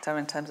the sector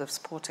in terms of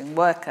supporting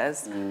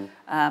workers,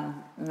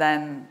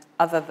 then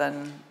other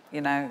than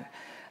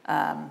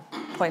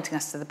pointing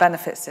us to the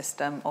benefit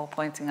system or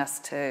pointing us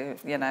to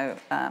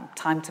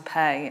time to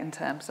pay in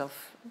terms of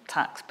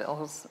tax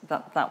bills,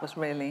 that was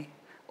really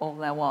all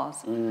there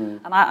was.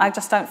 And I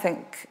just don't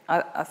think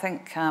I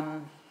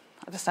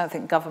just don't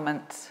think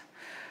government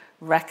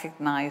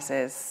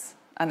recognises,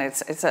 and it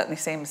certainly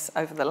seems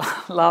over the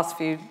last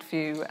few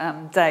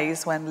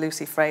days when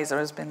Lucy Fraser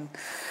has been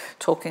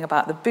talking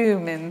about the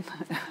boom in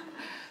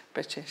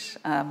British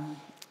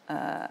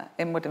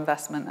inward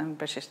investment and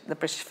the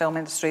British film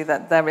industry,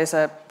 that there is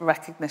a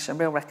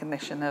real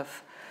recognition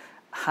of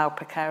how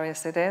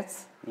precarious it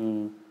is.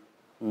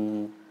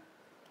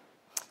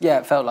 Yeah,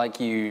 it felt like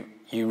you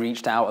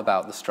reached out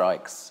about the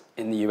strikes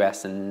in the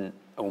US and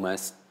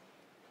almost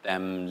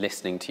them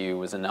listening to you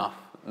was enough,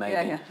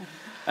 maybe. Yeah.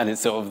 And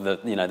it's sort of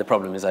the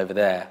problem is over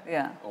there,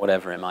 or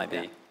whatever it might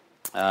be.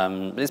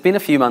 But it's been a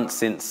few months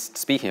since,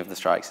 speaking of the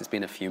strikes, it's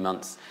been a few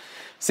months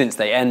since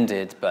they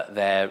ended, but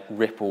their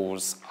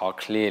ripples are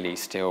clearly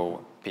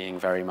still being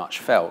very much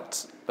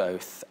felt,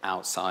 both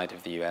outside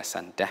of the US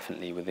and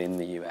definitely within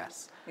the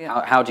US.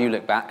 Yeah. How do you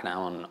look back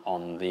now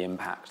on the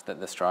impact that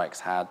the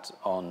strikes had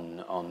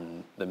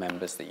on the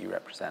members that you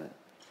represent?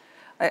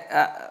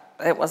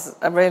 It was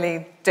a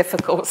really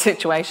difficult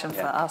situation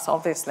for us,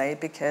 obviously,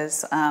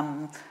 because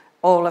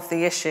all of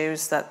the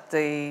issues that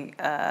the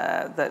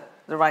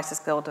Writers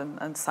Guild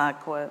and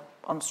SAG were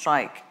on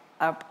strike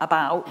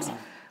about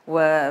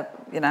were,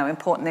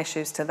 important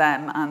issues to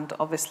them, and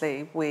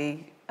obviously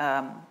we,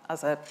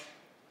 as a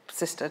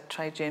sister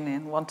trade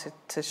union, wanted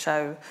to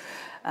show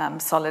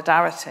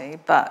solidarity,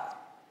 but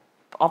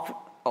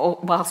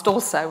whilst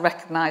also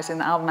recognising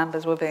that our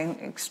members were being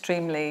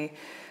extremely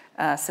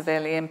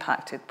severely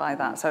impacted by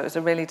that. So it was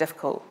a really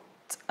difficult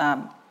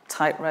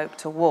tightrope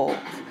to walk.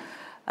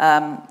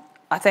 From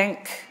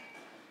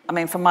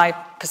my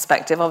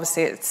perspective,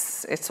 obviously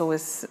it's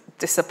always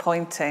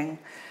disappointing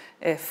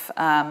if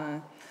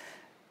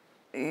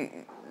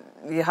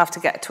you have to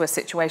get to a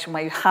situation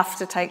where you have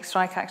to take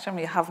strike action,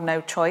 where you have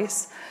no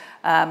choice.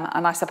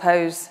 And I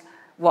suppose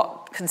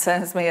what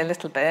concerns me a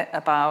little bit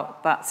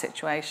about that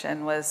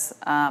situation was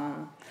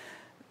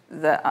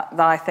that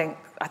I think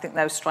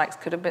those strikes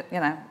could have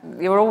been,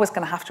 you're always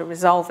going to have to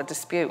resolve a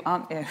dispute,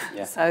 aren't you?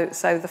 Yeah.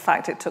 So the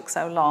fact it took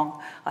so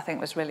long, I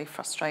think, was really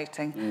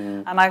frustrating.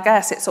 And I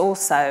guess it's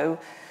also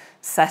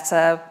set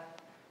a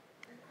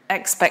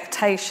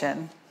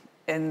expectation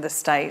in the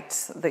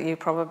States that you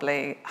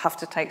probably have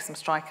to take some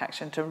strike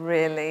action to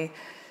really,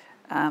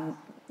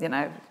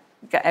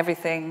 get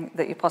everything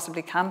that you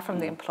possibly can from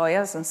the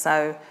employers. And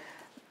so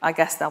I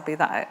guess there'll be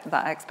that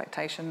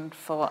expectation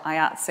for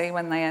IATSE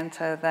when they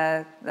enter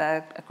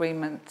their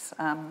agreement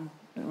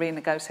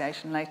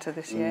renegotiation later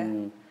this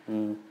year.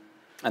 And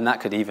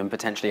that could even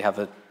potentially have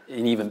an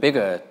even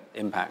bigger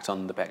impact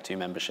on the Bectu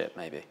membership,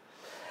 maybe.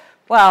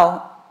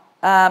 Well,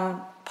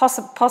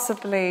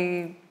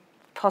 possibly.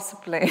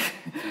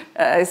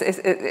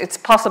 It's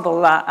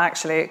possible that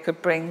actually it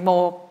could bring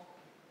more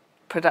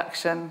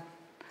production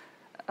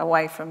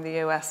away from the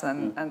US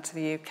and to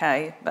the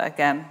UK, but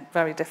again,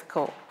 very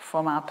difficult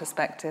from our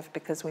perspective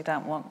because we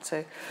don't want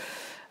to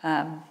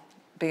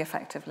be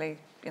effectively,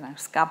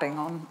 scabbing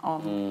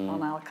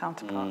on our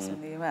counterparts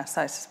in the US.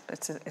 So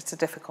it's a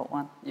difficult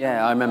one.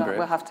 Yeah, I remember.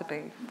 We'll have to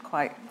be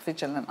quite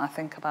vigilant, I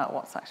think, about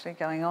what's actually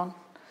going on.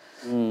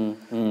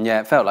 Yeah,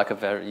 it felt like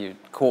you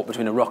caught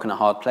between a rock and a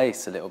hard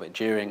place a little bit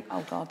during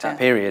that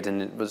period,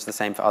 and it was the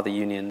same for other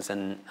unions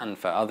and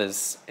for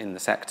others in the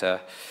sector.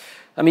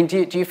 I mean,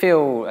 do you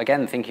feel,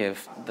 again, thinking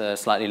of the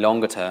slightly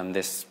longer term,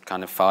 this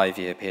kind of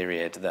 5-year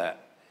period,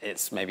 that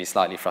it's maybe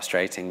slightly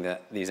frustrating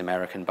that these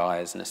American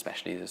buyers, and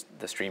especially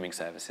the streaming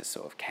services,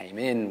 sort of came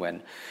in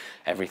when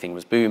everything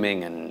was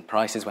booming and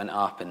prices went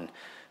up and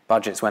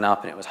budgets went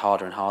up and it was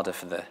harder and harder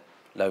for the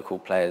local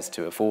players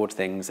to afford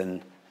things,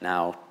 and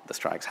now the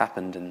strikes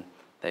happened and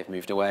they've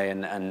moved away,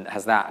 and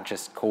has that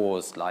just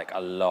caused like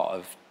a lot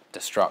of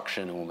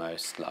destruction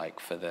almost, like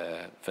for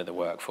the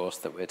workforce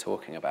that we're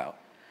talking about?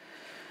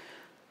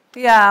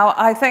 Yeah,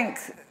 I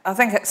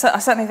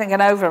certainly think an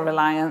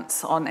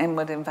over-reliance on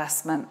inward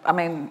investment. I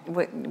mean,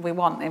 we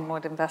want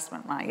inward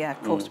investment, right? Yeah,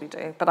 of course we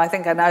do. But I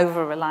think an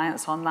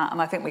over-reliance on that,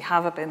 and I think we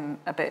have been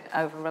a bit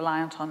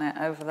over-reliant on it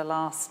over the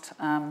last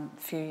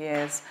few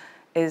years,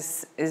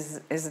 is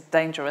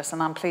dangerous.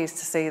 And I'm pleased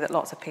to see that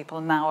lots of people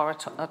now are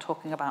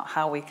talking about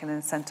how we can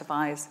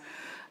incentivise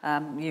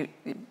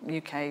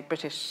UK,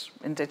 British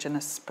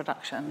indigenous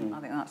production. I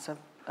think that's a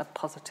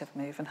positive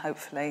move, and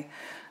hopefully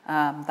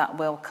that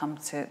will come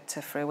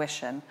to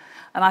fruition.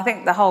 And I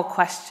think the whole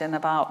question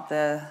about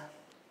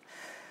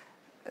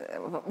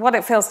what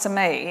it feels to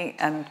me,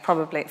 and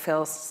probably it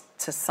feels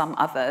to some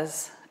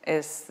others,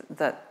 is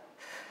that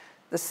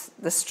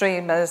the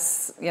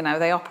streamers, you know,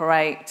 they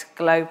operate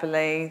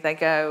globally, they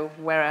go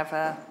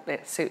wherever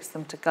it suits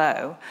them to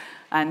go,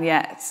 and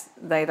yet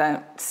they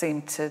don't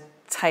seem to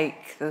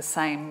take the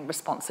same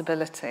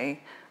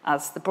responsibility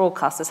as the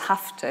broadcasters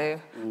have to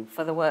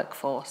for the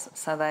workforce.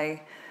 So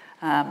they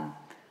are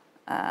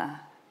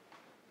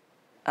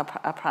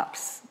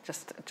perhaps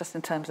just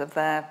in terms of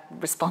their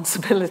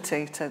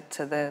responsibility to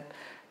the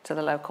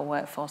local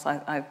workforce.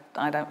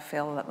 I don't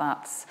feel that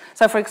that's...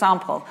 So, for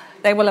example,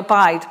 they will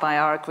abide by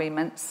our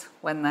agreements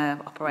when they're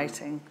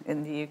operating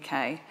in the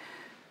UK,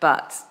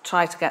 but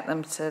try to get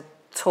them to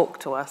talk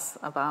to us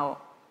about,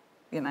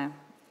 you know,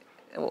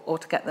 or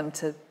to get them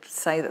to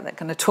say that they're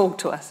going to talk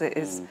to us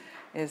is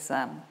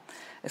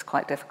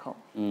quite difficult.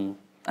 And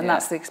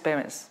that's the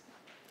experience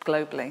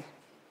globally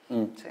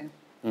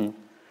too.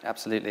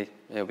 Absolutely.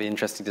 It'll be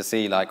interesting to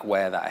see like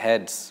where that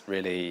heads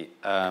really,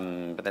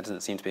 but there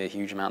doesn't seem to be a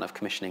huge amount of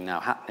commissioning now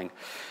happening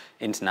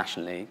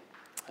internationally.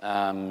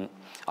 I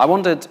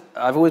wondered,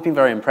 I've always been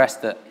very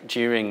impressed that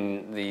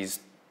during these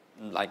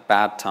like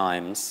bad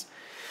times,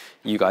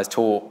 you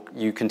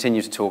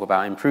continue to talk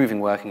about improving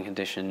working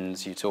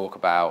conditions, you talk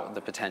about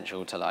the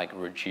potential to like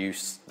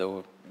reduce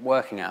the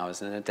working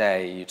hours in a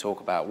day, you talk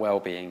about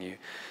well-being, you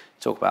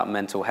talk about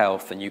mental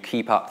health, and you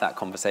keep up that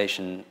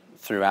conversation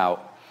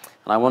throughout.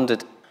 And I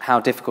wondered how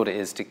difficult it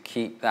is to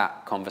keep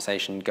that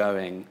conversation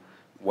going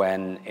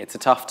when it's a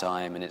tough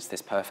time and it's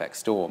this perfect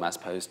storm, as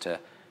opposed to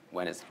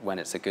when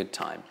it's a good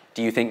time.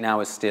 Do you think now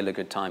is still a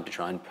good time to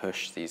try and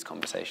push these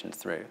conversations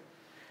through?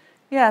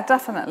 Yeah,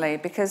 definitely,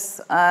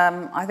 because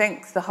I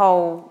think the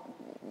whole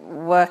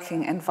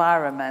working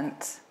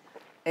environment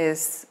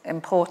is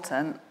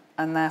important,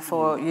 and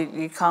therefore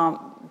you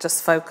can't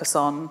just focus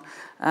on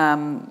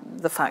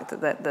the fact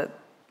that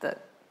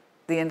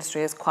the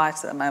industry is quiet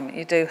at the moment.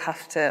 You do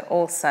have to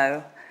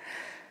also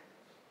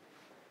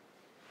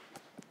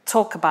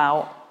talk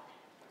about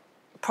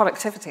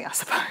productivity, I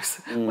suppose,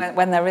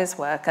 when there is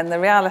work. And the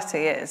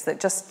reality is that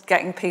just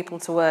getting people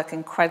to work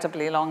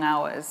incredibly long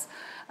hours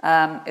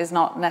is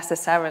not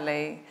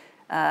necessarily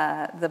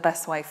the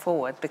best way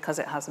forward, because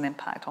it has an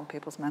impact on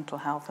people's mental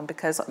health, and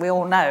because we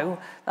all know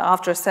that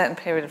after a certain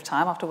period of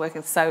time, after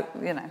working so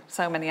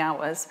many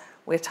hours,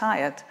 we're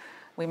tired,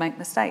 we make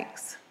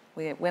mistakes,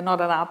 we're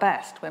not at our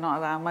best, we're not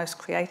at our most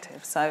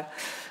creative. So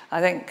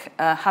I think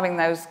having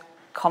those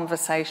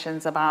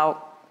conversations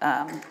about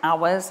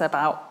hours,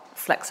 about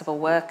flexible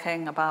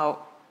working,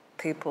 about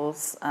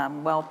people's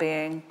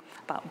well-being,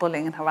 about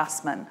bullying and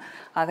harassment,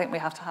 I think we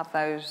have to have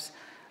those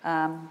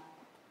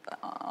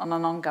on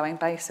an ongoing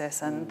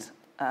basis, and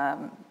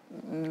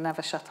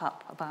never shut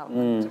up about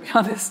them, to be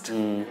honest.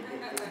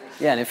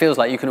 Yeah, and it feels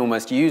like you can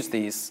almost use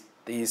these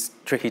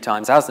tricky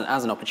times as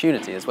an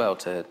opportunity as well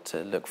to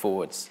look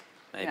forwards,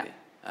 maybe.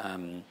 Yeah.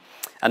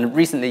 And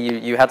recently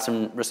you had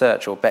some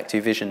research, or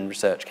Bectu Vision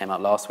research came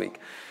out last week,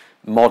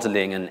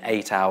 modelling an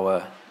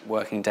 8-hour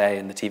working day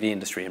in the TV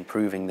industry, and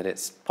proving that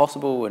it's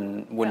possible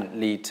and wouldn't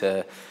lead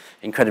to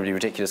incredibly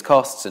ridiculous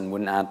costs and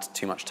wouldn't add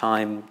too much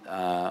time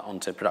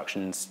onto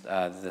productions.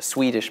 The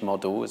Swedish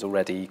model is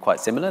already quite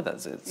similar.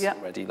 It's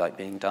already like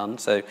being done.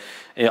 So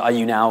are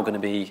you now going to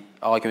be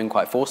arguing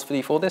quite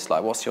forcefully for this?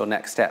 Like, what's your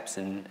next steps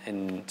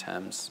in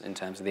terms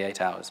of the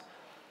 8 hours?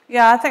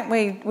 Yeah, I think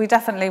we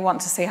definitely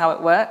want to see how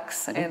it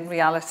works in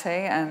reality,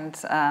 and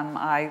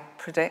I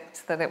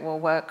predict that it will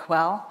work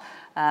well.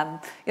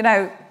 You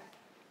know,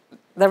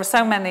 there are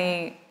so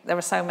many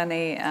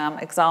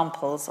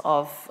examples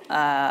of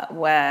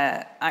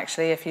where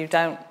actually, if you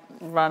don't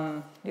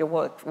run your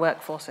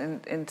workforce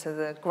into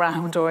the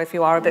ground, or if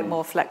you are a bit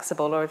more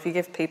flexible, or if you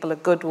give people a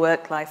good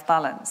work-life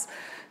balance,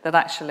 that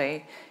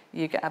actually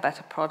you get a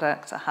better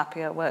product, a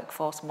happier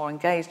workforce, more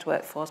engaged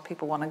workforce.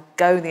 People want to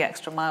go the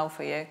extra mile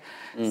for you.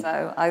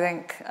 So I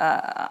think,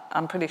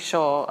 I'm pretty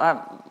sure,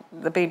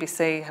 the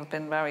BBC have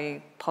been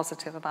very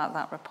positive about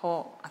that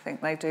report. I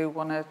think they do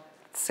want to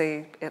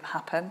see it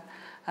happen.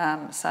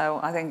 So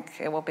I think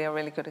it will be a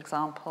really good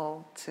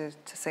example to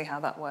see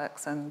how that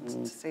works, and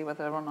to see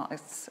whether or not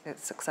it's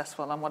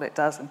successful, and what it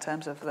does in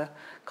terms of the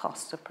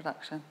cost of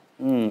production.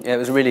 Yeah, it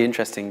was a really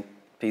interesting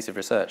piece of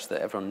research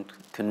that everyone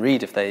can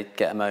read if they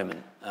get a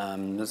moment.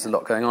 There's a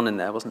lot going on in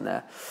there, wasn't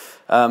there?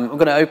 I'm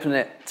going to open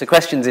it to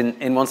questions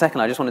in 1 second.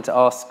 I just wanted to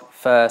ask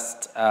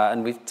first,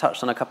 and we've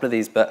touched on a couple of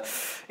these, but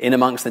in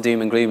amongst the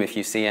doom and gloom, if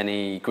you see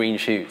any green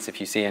shoots, if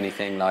you see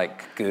anything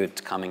like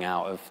good coming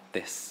out of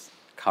this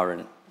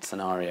current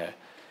scenario.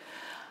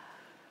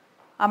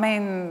 I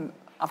mean,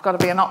 I've got to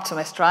be an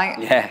optimist, right?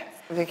 Yeah.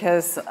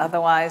 Because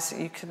otherwise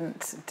you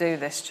couldn't do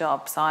this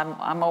job. So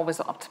I'm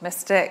always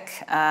optimistic.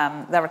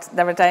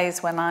 There are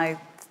days when I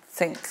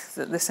think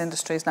that this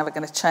industry is never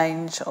going to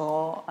change,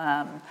 or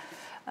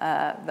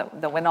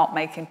that we're not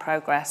making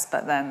progress.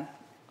 But then,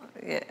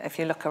 if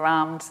you look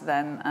around,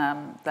 then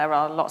there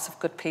are lots of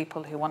good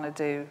people who want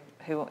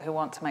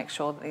to make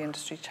sure that the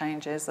industry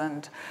changes,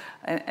 and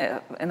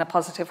in a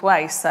positive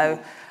way. So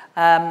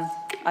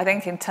I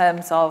think in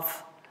terms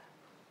of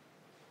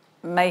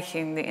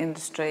making the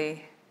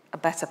industry a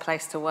better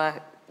place to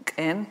work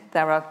in,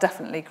 there are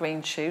definitely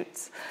green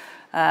shoots.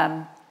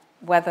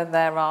 Whether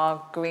there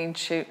are green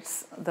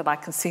shoots that I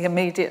can see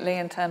immediately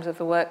in terms of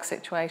the work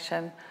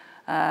situation,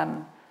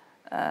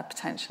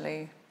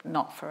 potentially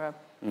not for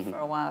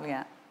a while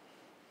yet.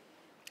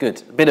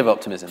 Good. A bit of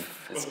optimism.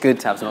 It's good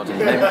to have some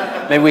optimism.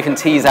 Maybe we can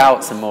tease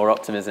out some more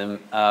optimism.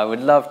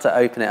 We'd love to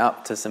open it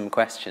up to some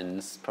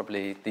questions.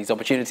 Probably these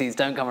opportunities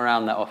don't come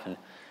around that often.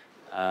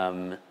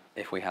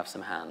 If we have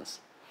some hands.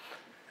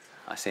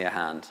 I see a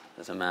hand.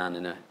 There's a man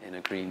in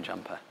a green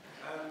jumper.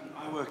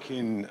 I work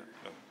in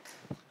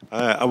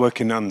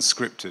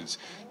unscripted,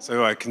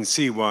 so I can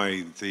see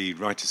why the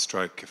writer's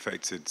strike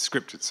affected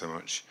scripted so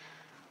much.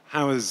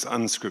 How has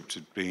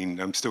unscripted been?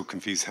 I'm still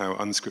confused how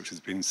unscripted has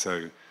been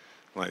so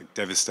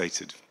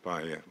devastated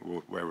by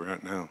where we're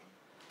at now.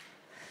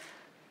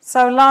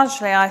 So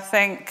largely, I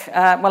think,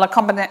 a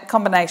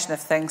combination of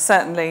things.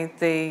 Certainly,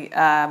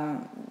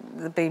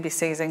 the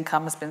BBC's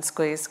income has been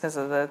squeezed because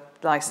of the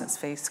licence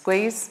fee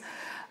squeeze,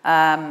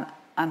 and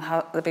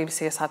how the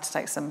BBC has had to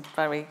take some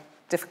very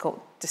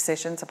difficult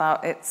decisions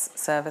about its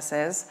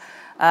services,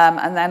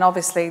 and then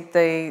obviously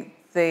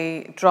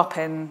the drop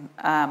in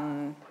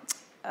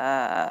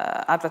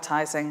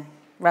advertising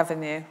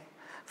revenue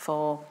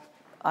for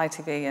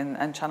ITV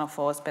and Channel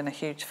 4 has been a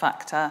huge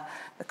factor.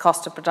 The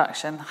cost of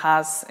production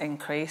has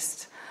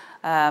increased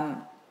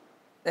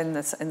in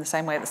the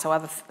same way that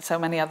so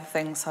many other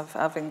things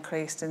have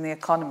increased in the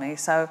economy.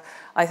 So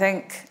I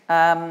think,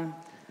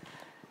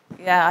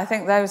 I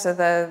think those are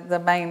the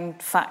main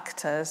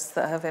factors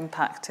that have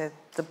impacted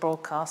the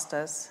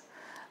broadcasters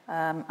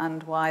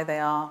and why they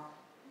are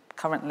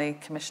currently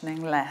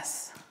commissioning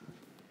less.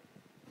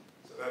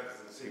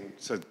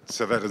 So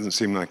that doesn't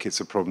seem like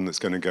it's a problem that's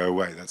going to go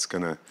away. That's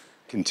going to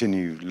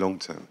continue long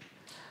term.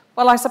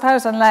 Well, I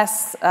suppose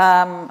unless,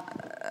 I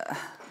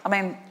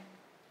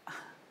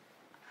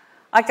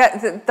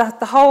get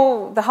the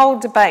whole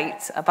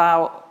debate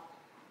about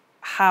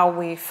how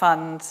we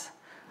fund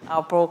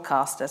our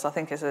broadcasters, I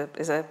think is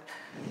a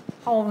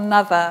whole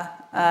nother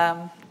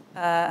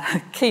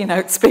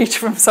keynote speech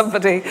from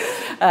somebody,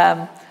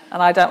 and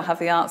I don't have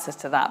the answers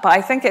to that. But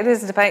I think it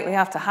is a debate we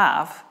have to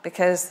have,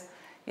 because,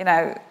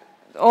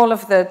 all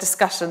of the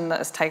discussion that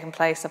has taken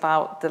place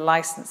about the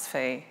licence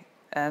fee,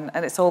 and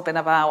it's all been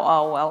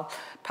about,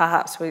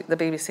 perhaps the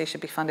BBC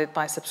should be funded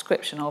by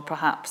subscription, or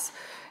perhaps,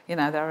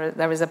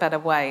 there is a better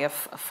way of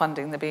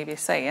funding the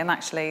BBC. And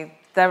actually,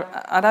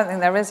 I don't think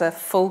there is a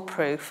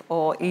foolproof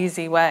or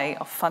easy way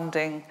of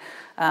funding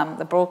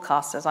the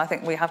broadcasters. I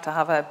think we have to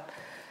have a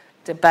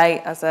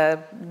debate as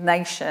a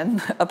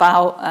nation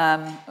about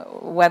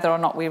whether or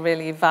not we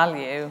really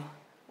value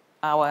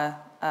our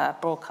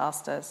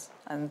broadcasters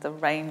and the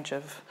range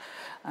of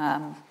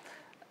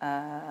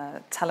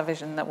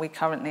television that we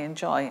currently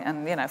enjoy.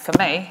 And, for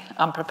me,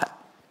 I'm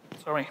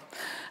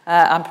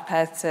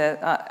prepared to,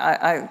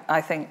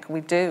 I think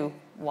we do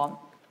want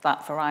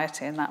that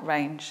variety and that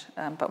range,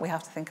 but we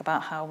have to think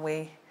about how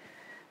we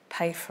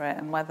pay for it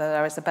and whether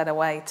there is a better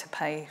way to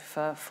pay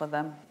for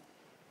them.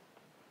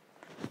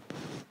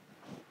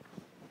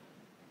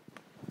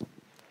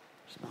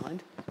 Just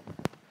behind.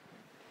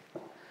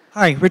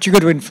 Hi, Richard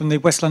Goodwin from the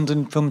West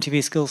London Film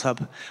TV Skills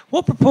Hub.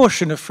 What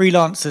proportion of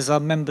freelancers are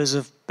members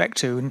of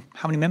Bectu, and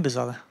how many members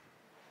are there?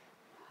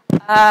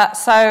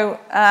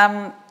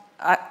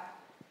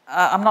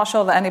 I'm not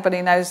sure that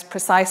anybody knows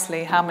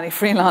precisely how many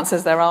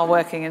freelancers there are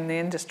working in the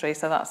industry,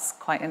 so that's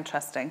quite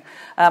interesting.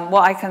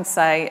 What I can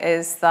say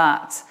is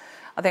that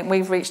I think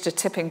we've reached a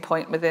tipping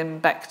point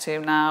within Bectu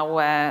now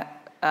where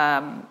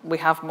we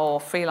have more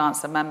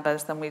freelancer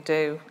members than we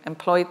do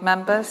employed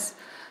members.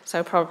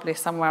 So probably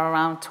somewhere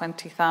around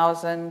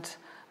 20,000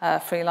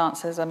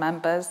 freelancers are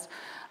members.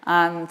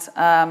 And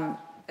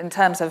in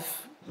terms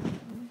of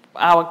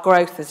our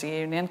growth as a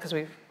union, because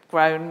we've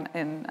grown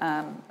in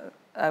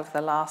over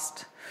the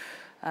last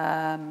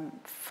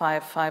 5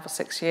 or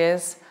 6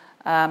 years,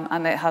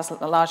 and it has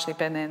largely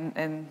been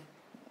in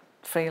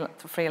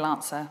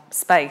freelancer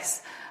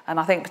space. And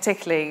I think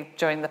particularly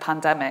during the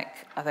pandemic,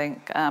 I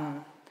think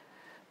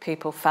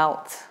people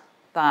felt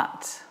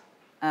that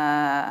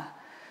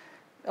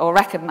or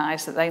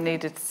recognised that they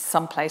needed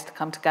some place to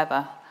come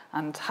together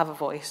and have a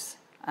voice.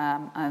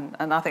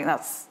 And I think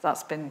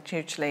that's been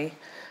hugely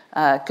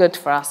good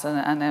for us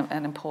and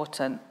an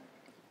important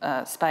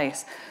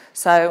space.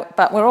 So,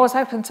 but we're always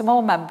open to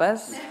more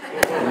members.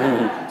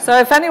 So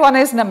if anyone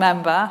isn't a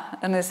member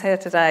and is here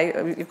today,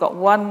 you've got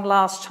one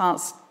last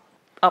chance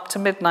up to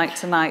midnight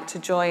tonight to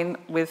join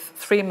with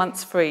 3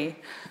 months free.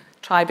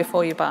 Try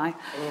before you buy.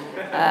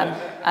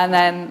 And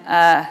then,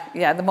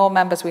 the more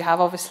members we have,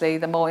 obviously,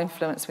 the more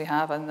influence we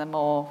have and the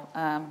more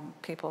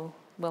people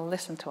will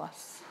listen to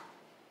us.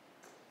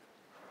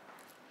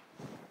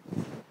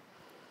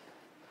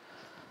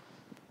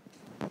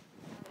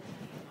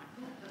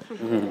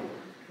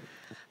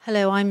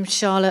 Hello, I'm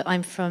Charlotte.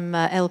 I'm from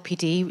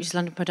LPD, which is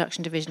London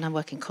Production Division. I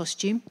work in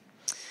costume.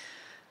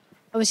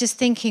 I was just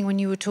thinking when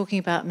you were talking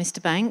about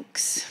Mr.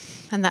 Banks,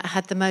 and that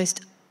had the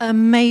most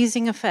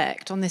amazing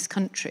effect on this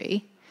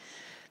country,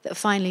 that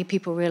finally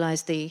people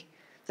realised the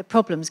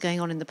problems going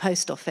on in the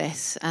post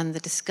office and the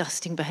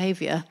disgusting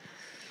behaviour.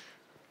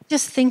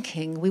 Just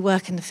thinking, we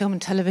work in the film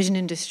and television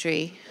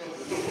industry.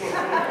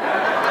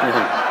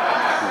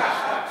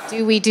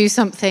 Do we do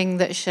something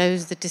that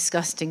shows the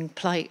disgusting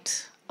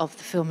plight of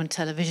the film and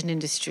television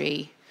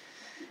industry?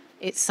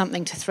 It's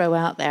something to throw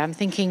out there. I'm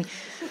thinking,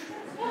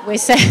 we're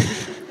saying,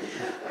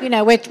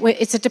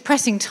 it's a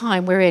depressing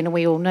time we're in, and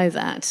we all know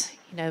that.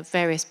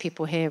 Various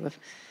people here have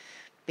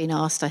been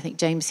asked. I think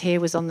James here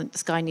was on the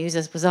Sky News,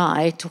 as was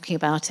I, talking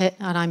about it,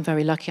 and I'm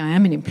very lucky. I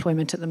am in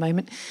employment at the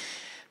moment,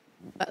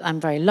 but I'm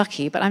very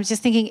lucky. But I'm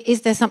just thinking,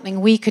 is there something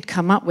we could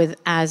come up with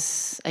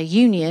as a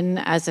union,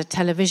 as a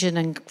television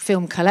and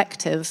film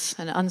collective,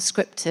 and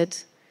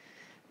unscripted,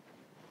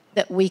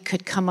 that we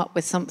could come up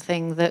with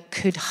something that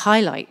could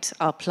highlight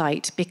our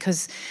plight?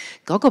 Because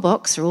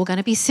Gogglebox are all going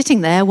to be sitting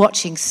there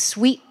watching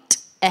Sweet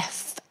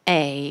FA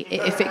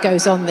if it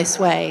goes on this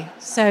way.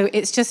 So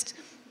it's just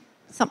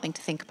something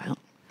to think about.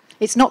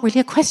 It's not really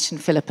a question,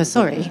 Philippa,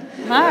 sorry.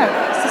 No.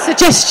 It's a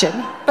suggestion.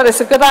 But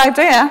it's a good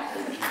idea.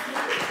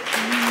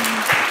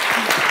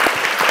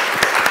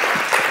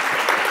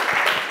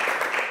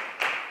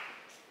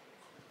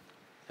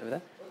 Over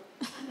there?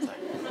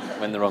 Sorry.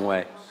 Went the wrong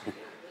way.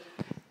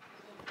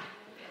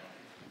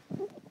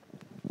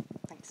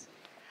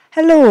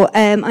 Hello,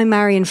 I'm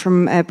Marion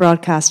from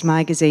Broadcast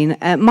Magazine.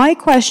 My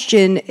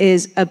question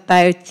is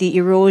about the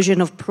erosion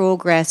of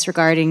progress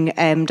regarding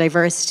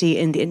diversity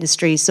in the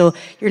industry. So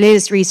your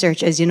latest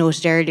research, as you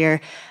noted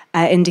earlier,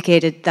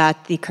 indicated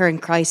that the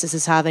current crisis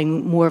is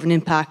having more of an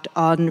impact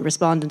on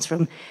respondents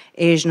from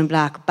Asian and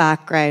Black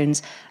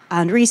backgrounds.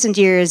 And recent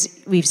years,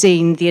 we've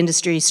seen the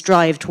industry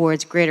strive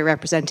towards greater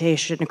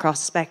representation across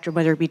the spectrum,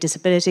 whether it be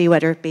disability,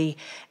 whether it be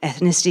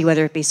ethnicity,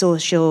 whether it be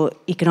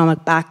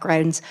socio-economic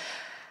backgrounds.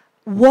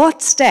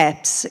 What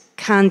steps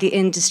can the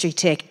industry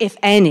take, if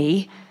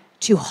any,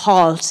 to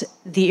halt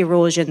the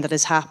erosion that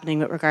is happening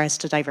with regards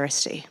to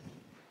diversity?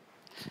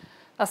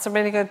 That's a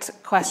really good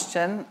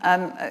question,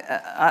 and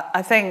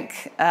I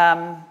think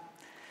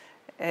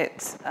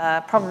it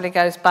probably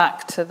goes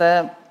back to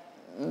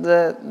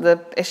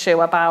the issue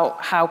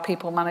about how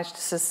people manage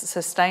to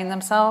sustain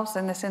themselves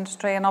in this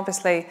industry. And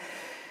obviously,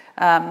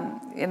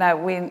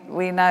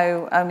 we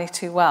know only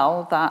too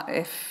well that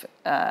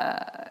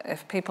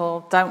if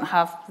people don't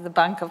have the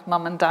bank of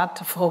mum and dad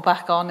to fall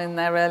back on in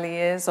their early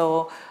years,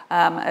 or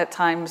at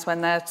times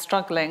when they're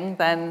struggling,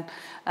 then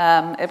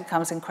it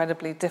becomes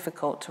incredibly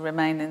difficult to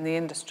remain in the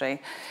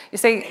industry. You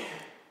see,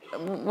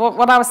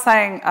 what I was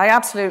saying,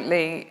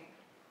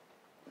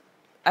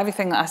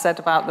 everything that I said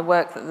about the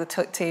work that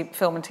the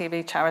film and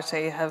TV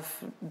charity have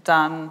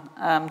done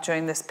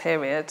during this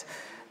period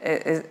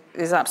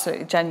is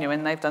absolutely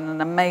genuine. They've done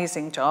an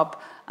amazing job,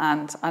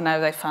 and I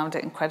know they found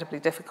it incredibly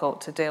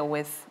difficult to deal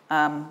with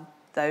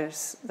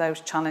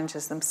those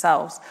challenges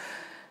themselves.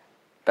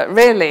 But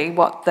really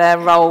what their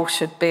role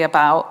should be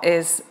about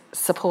is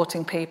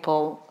supporting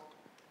people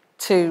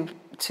to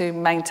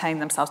maintain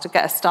themselves, to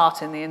get a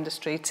start in the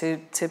industry,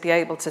 to be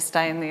able to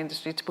stay in the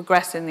industry, to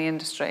progress in the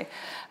industry.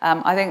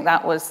 I think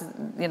that was,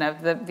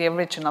 the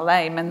original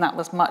aim, and that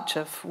was much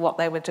of what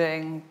they were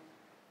doing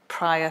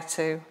prior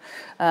to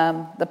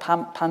the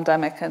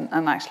pandemic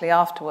and actually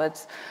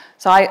afterwards.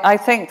 So I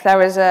think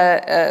there is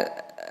a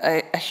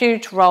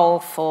huge role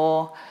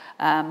for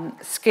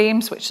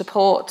schemes which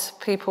support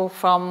people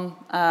from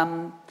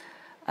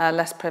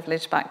less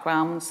privileged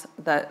backgrounds.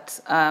 That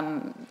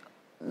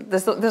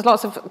there's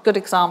lots of good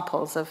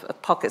examples of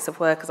pockets of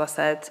work, as I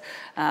said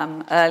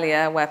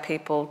earlier, where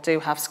people do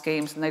have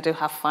schemes and they do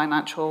have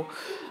financial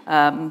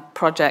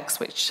projects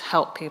which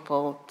help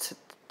people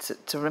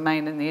to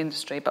remain in the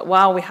industry. But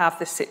while we have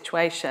this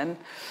situation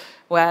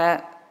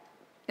where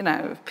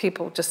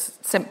people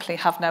just simply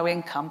have no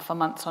income for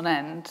months on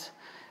end,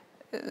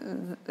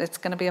 it's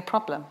going to be a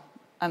problem.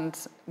 And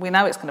we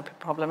know it's going to be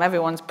a problem.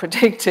 Everyone's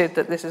predicted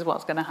that this is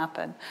what's going to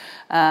happen.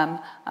 And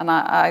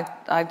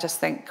I just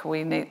think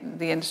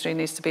the industry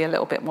needs to be a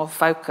little bit more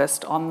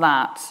focused on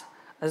that,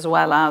 as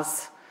well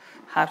as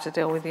how to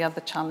deal with the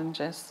other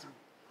challenges.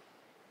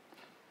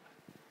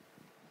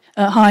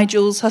 Hi,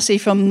 Jules Hussey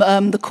from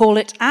the Call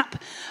It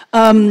app.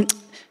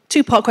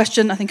 two-part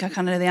question. I think I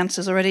kind of know the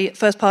answers already.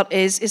 First part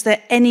is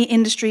there any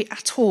industry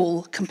at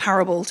all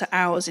comparable to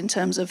ours in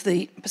terms of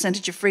the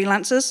percentage of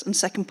freelancers? And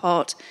second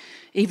part,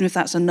 even if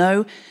that's a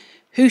no,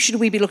 who should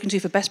we be looking to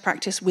for best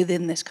practice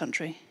within this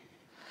country?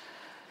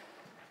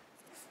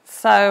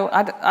 So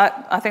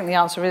I think the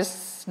answer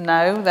is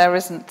no. There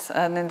isn't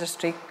an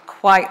industry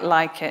quite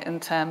like it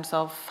in terms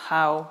of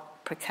how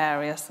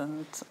precarious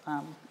and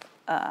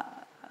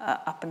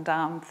up and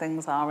down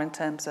things are in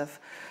terms of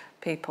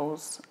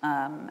people's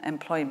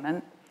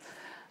employment.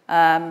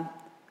 I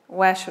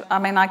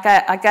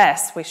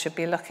guess we should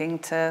be looking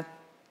to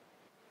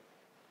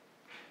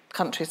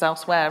countries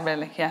elsewhere,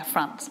 really. Yeah,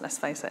 France, let's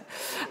face it.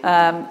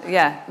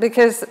 Yeah,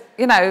 because,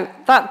 you know,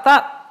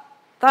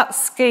 that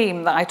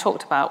scheme that I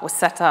talked about was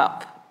set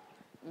up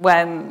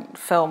when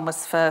film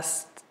was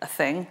first a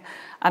thing,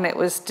 and it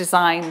was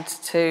designed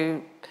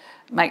to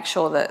make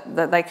sure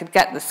that they could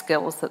get the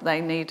skills that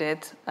they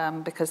needed,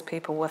 because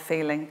people were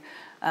feeling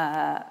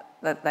that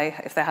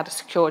if they had a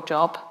secure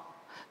job,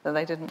 that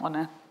they didn't want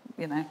to,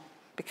 you know,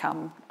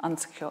 become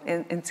insecure.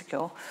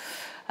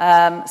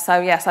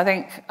 So yes, I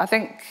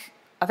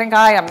think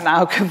I am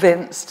now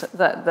convinced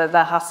that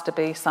there has to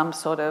be some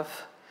sort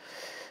of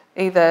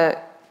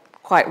either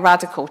quite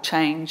radical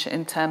change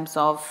in terms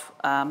of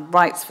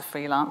rights for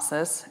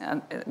freelancers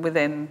and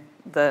within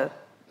the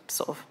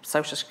sort of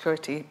social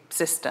security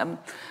system,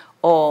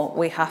 or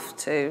we have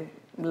to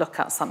look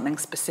at something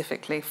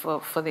specifically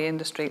for the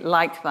industry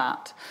like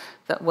that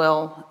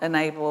will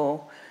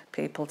enable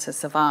people to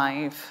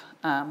survive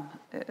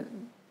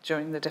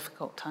during the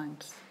difficult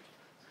times.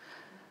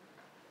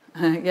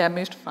 Yeah,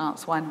 move to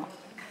France, why not?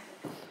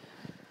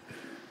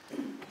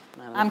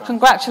 And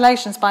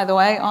congratulations, by the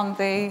way, on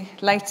the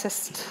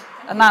latest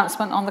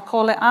announcement on the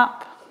Call It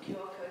app.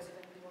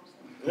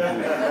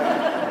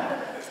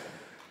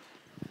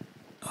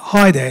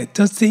 Hi there.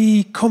 Does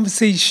the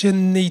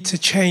conversation need to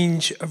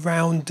change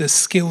around the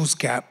skills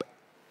gap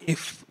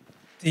if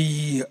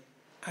the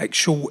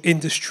actual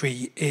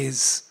industry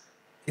is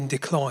in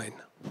decline?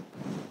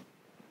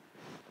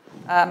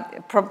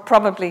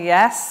 Probably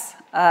yes.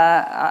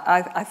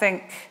 I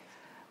think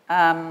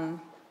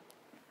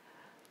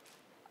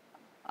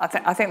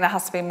there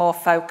has to be more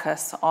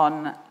focus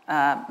on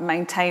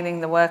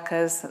maintaining the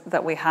workers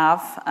that we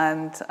have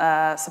and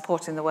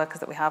supporting the workers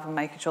that we have and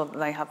making sure that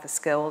they have the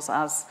skills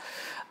as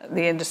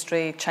the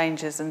industry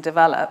changes and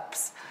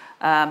develops.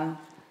 I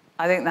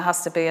think there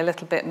has to be a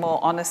little bit more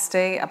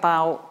honesty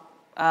about,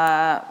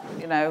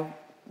 you know,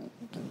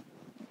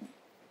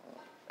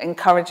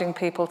 encouraging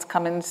people to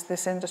come into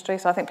this industry.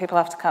 So I think people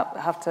have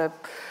to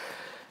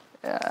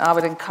I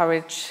would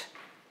encourage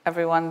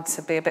everyone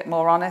to be a bit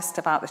more honest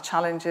about the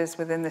challenges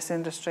within this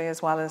industry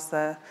as well as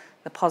the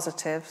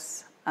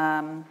positives.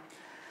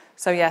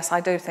 So yes,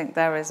 I do think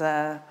there is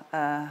a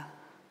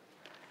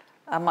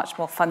much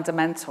more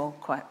fundamental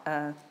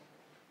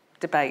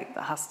debate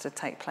that has to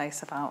take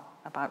place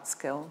about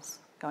skills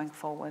going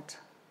forward.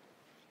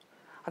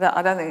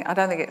 I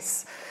don't think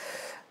it's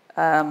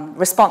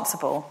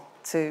responsible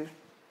to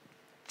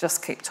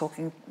just keep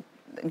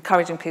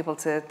encouraging people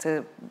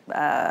to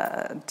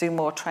do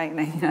more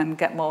training and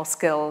get more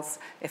skills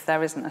if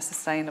there isn't a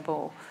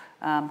sustainable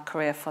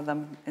career for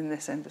them in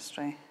this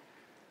industry.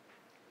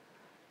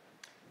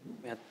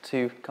 We had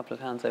a couple of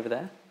hands over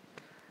there.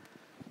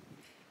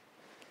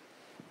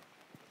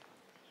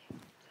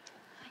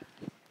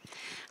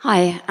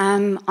 Hi,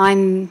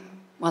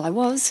 I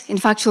was in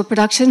factual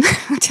production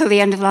until the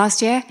end of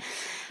last year.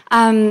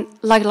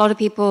 Like a lot of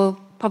people,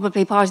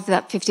 probably part of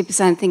that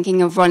 50%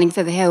 thinking of running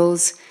for the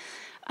hills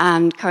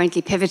and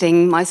currently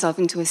pivoting myself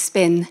into a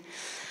spin.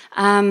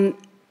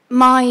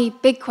 My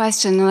big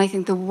question, and I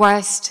think the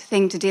worst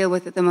thing to deal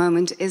with at the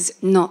moment, is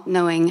not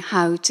knowing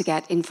how to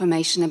get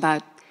information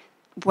about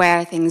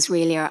where things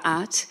really are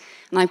at.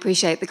 And I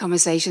appreciate the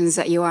conversations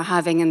that you are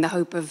having in the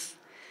hope of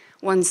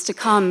ones to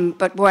come,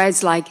 but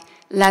words like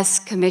less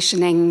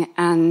commissioning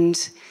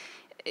and,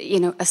 you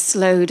know, a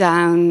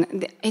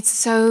slowdown, it's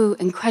so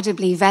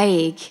incredibly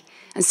vague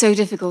and so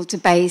difficult to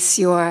base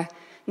your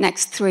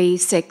next 3,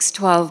 6,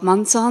 12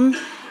 months on.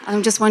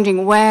 I'm just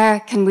wondering, where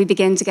can we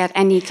begin to get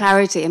any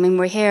clarity? I mean,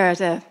 we're here at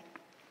I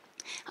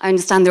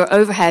understand there are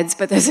overheads,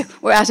 but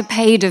we're at a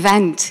paid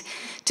event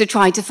to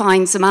try to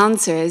find some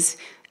answers.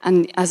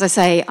 And as I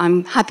say,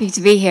 I'm happy to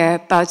be here,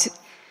 but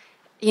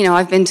you know,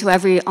 I've been to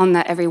every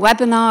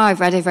webinar, I've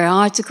read every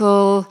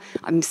article,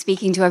 I'm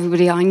speaking to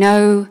everybody I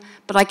know,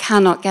 but I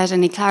cannot get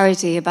any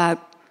clarity about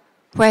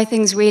where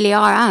things really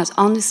are at,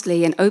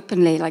 honestly and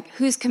openly. Like,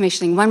 who's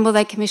commissioning? When will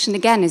they commission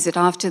again? Is it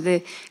after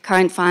the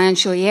current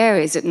financial year?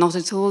 Is it not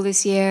at all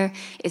this year?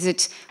 Is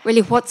it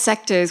really what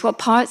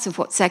parts of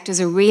what sectors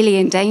are really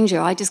in danger?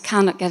 I just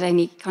cannot get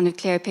any kind of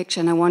clear picture,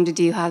 and I wonder,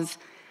 do you have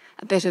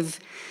a bit of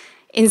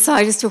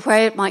insight as to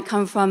where it might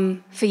come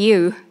from for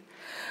you?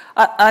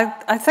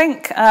 I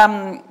think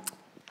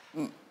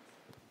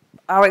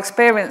our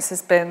experience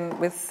has been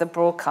with the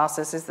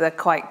broadcasters is they're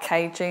quite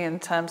cagey in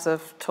terms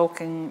of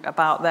talking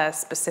about their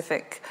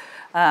specific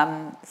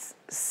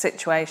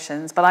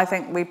situations. But I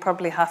think we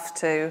probably have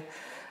to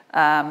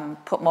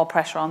put more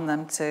pressure on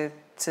them to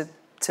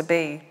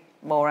be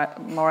more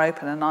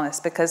open and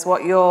honest, because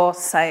what you're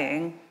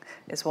saying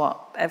is what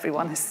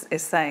everyone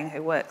is saying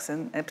who works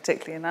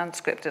particularly in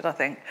unscripted, I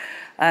think.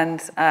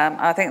 And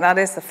I think that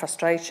is the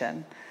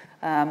frustration.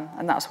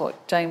 And that's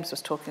what James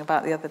was talking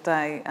about the other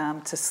day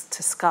to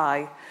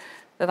Sky,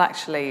 that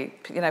actually,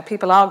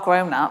 people are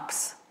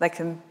grown-ups. They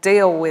can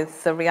deal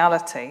with the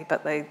reality,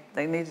 but they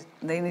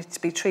need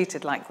to be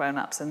treated like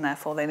grown-ups, and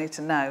therefore they need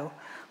to know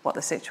what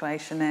the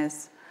situation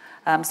is.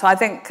 So I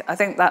think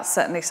that's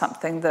certainly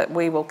something that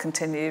we will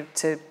continue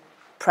to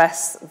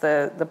press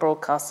the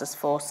broadcasters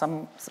for,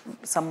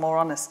 some more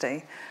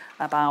honesty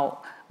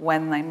about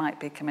when they might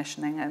be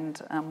commissioning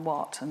and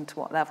what and to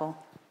what level.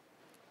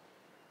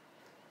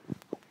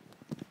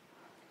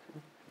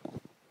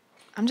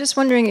 I'm just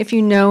wondering if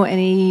you know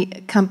any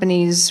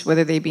companies,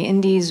 whether they be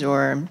indies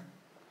or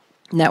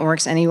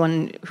networks,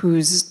 anyone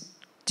who's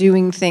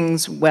doing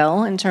things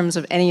well in terms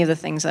of any of the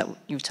things that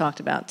you've talked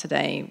about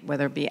today,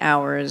 whether it be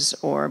hours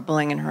or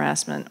bullying and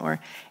harassment,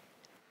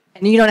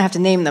 and you don't have to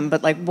name them,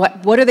 but like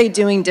what are they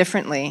doing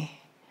differently?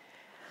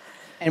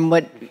 And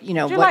what, Would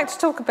you like to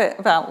talk a bit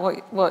about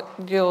what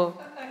you're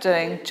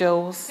doing,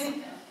 Jules?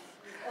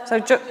 So,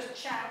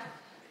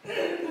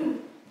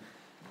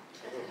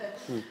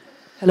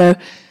 Hello.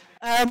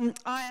 I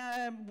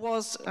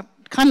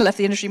kind of left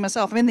the industry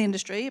myself. I'm in the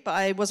industry, but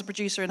I was a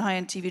producer in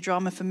high-end TV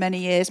drama for many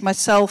years.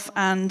 Myself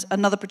and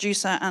another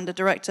producer and a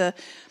director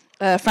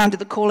founded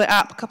the Call It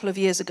app a couple of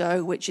years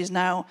ago, which is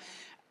now,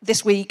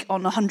 this week,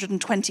 on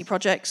 120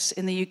 projects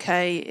in the UK.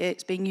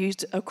 It's being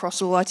used across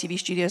all ITV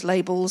Studios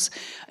labels.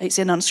 It's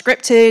in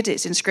unscripted,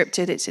 it's in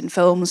scripted, it's in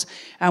films,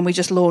 and we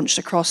just launched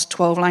across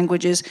 12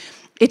 languages.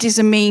 It is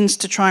a means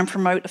to try and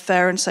promote a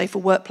fair and safer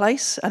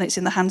workplace, and it's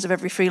in the hands of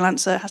every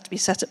freelancer. It has to be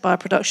set up by a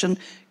production.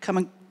 Come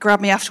and grab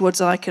me afterwards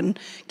and I can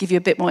give you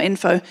a bit more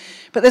info.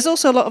 But there's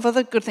also a lot of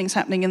other good things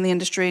happening in the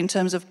industry in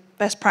terms of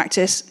best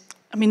practice.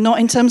 I mean, not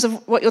in terms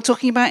of what you're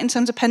talking about in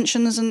terms of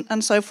pensions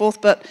and so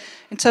forth, but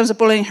in terms of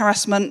bullying,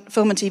 harassment,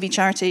 film and TV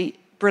charity,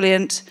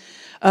 brilliant.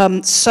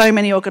 So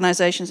many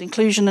organisations,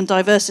 inclusion and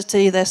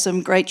diversity. There's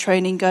some great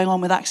training going on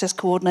with access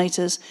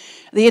coordinators.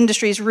 The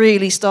industry is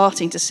really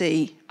starting to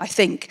see, I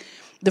think,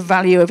 the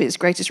value of its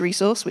greatest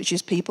resource, which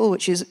is people,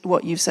 which is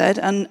what you've said.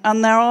 And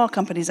there are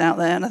companies out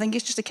there. And I think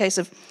it's just a case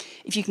of,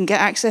 if you can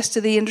get access to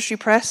the industry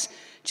press,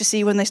 just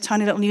see when these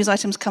tiny little news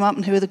items come up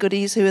and who are the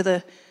goodies, who are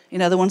the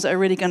ones that are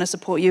really going to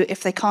support you.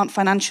 If they can't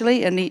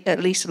financially, and at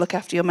least look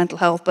after your mental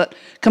health. But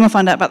come and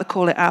find out about the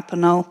Call It app,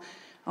 and I'll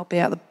be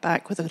out the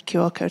back with a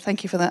QR code.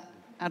 Thank you for that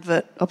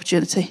advert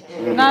opportunity.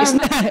 No,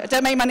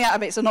 don't make money out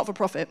of it, so not for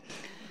profit.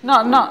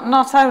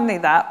 Not only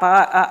that,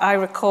 but I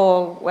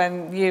recall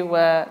when you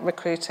were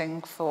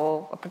recruiting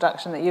for a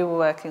production that you were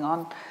working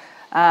on,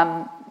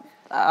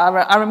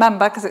 I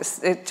remember, because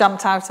it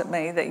jumped out at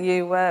me, that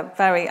you were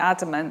very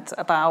adamant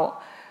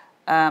about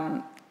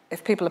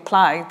if people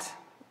applied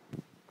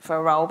for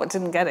a role but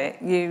didn't get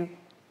it, you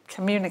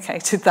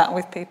communicated that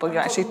with people. You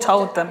actually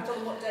told them.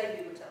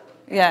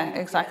 Yeah,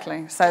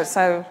 exactly.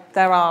 So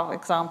there are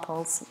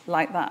examples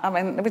like that. I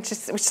mean, which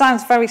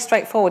sounds very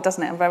straightforward,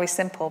 doesn't it, and very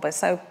simple, but it's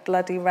so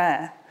bloody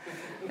rare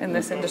in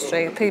this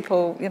industry.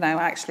 People,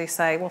 actually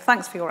say, well,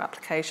 thanks for your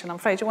application. I'm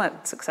afraid you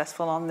weren't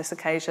successful on this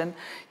occasion.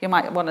 You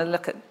might want to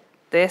look at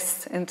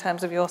this in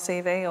terms of your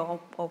CV or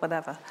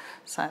whatever.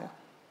 So.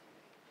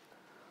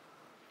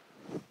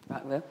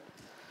 Back there.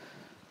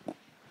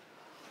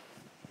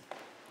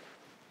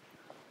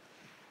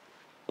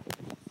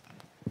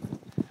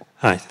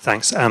 Hi,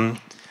 thanks.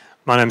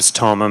 My name's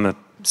Tom. I'm a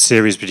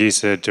series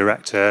producer,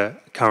 director,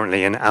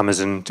 currently an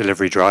Amazon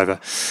delivery driver.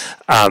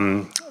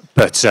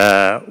 But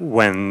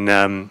when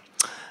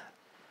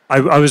I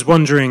was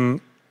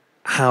wondering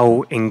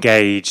how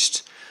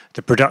engaged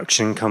the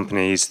production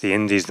companies, the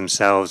indies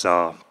themselves,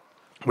 are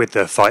with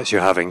the fights you're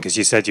having, because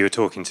you said you were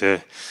talking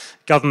to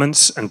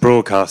governments and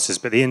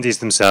broadcasters, but the indies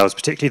themselves,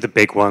 particularly the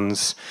big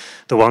ones,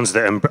 the ones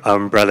that are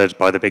umbrellaed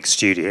by the big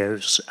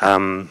studios,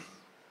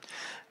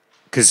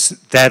 because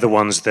they're the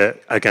ones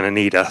that are going to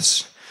need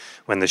us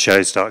when the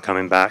shows start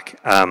coming back.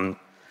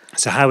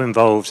 So how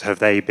involved have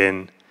they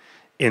been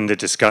in the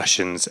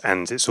discussions?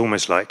 And it's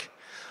almost like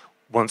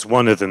once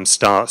one of them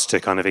starts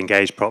to kind of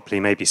engage properly,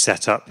 maybe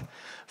set up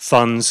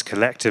funds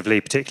collectively,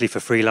 particularly for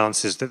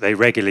freelancers that they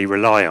regularly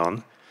rely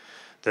on,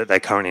 that they're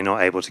currently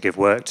not able to give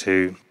work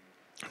to,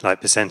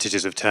 like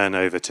percentages of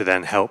turnover, to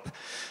then help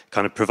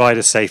kind of provide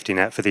a safety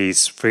net for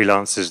these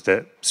freelancers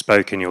that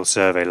spoke in your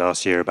survey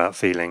last year about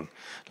feeling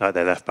like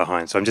they're left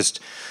behind. So I'm just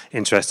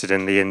interested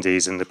in the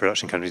indies and the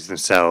production companies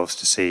themselves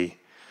to see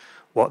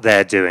what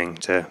they're doing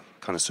to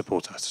kind of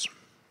support us.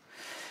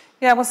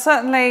 Yeah, well,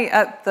 certainly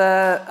at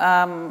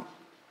the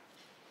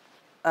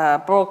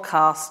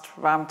broadcast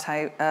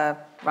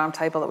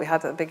roundtable that we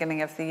had at the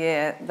beginning of the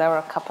year, there were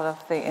a couple of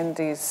the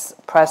indies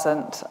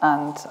present,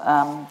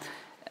 and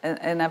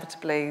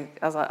inevitably,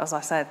 as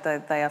I said,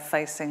 they are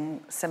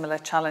facing similar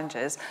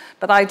challenges.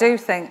 But I do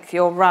think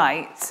you're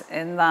right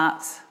in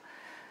that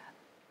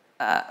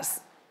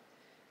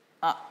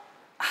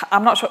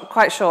I'm not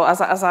quite sure,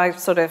 as I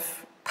sort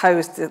of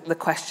posed the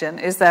question,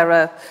 is there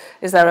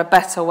a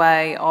better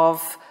way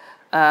of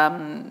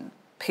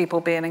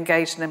people being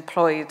engaged and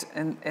employed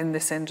in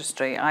this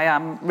industry? I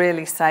am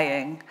really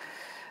saying,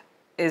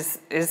 is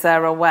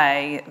there a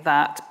way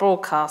that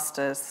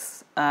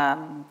broadcasters,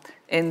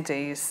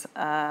 indies,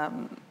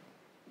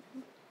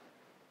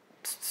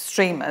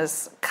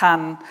 streamers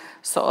can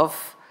sort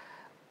of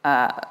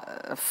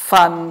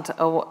find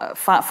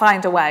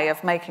a way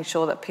of making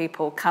sure that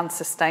people can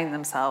sustain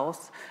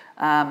themselves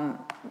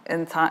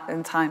in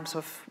times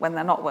of when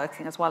they're not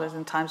working, as well as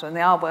in times when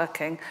they are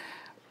working,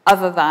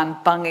 other than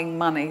bunging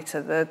money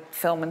to the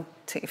film and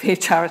TV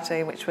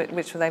charity, which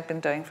they've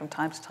been doing from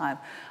time to time.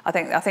 I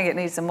think it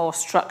needs a more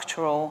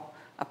structural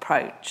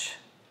approach.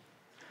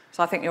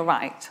 So I think you're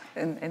right,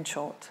 in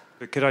short.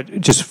 But could I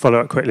just follow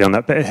up quickly on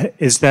that? But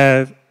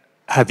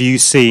have you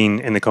seen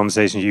in the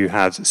conversations you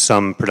had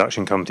some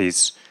production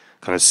companies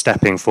kind of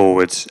stepping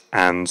forward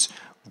and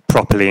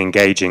properly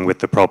engaging with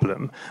the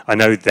problem? I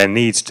know there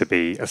needs to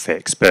be a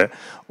fix,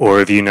 or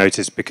have you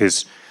noticed,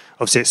 because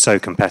obviously it's so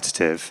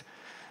competitive,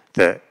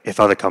 that if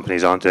other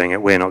companies aren't doing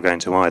it, we're not going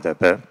to either.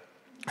 But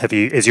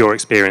is your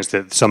experience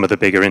that some of the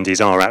bigger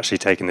indies are actually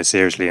taking this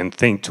seriously and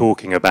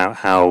talking about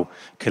how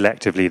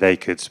collectively they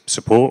could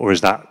support, or is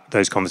that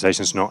those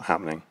conversations not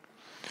happening?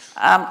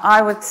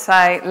 I would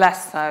say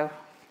less so.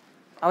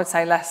 I would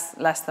say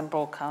less than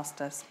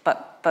broadcasters,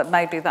 but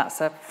maybe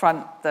that's a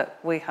front that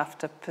we have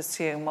to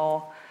pursue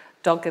more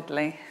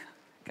doggedly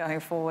going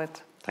forward.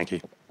 Thank you.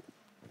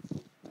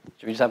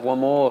 Should we just have one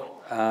more?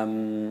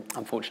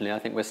 Unfortunately, I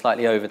think we're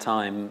slightly over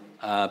time,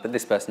 but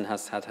this person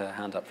has had her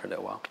hand up for a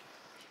little while.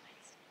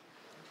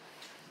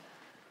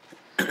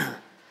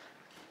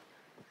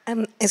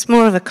 It's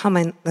more of a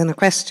comment than a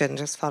question,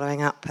 just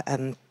following up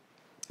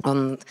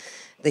on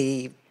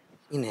the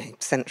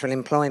central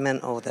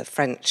employment or the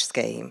French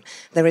scheme.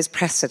 There is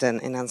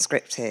precedent in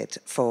unscripted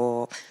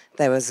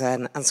there was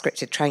an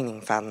unscripted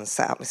training fund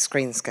set up with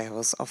screen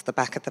skills off the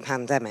back of the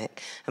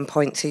pandemic, and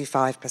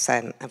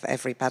 0.25% of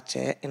every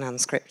budget in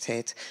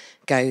unscripted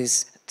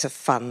goes to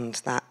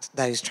fund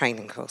those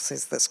training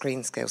courses that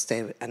screen skills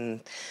do,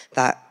 and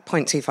that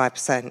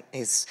 0.25%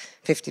 is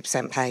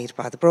 50% paid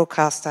by the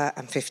broadcaster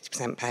and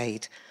 50%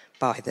 paid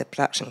by the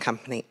production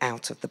company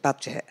out of the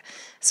budget.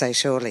 So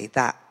surely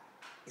that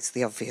is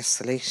the obvious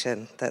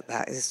solution,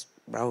 that is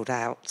rolled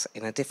out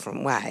in a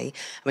different way.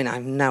 I mean, I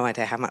have no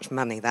idea how much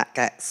money that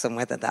gets and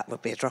whether that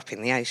would be a drop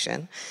in the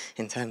ocean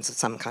in terms of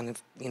some kind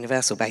of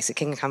universal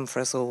basic income for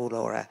us all,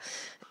 or a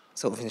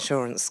sort of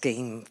insurance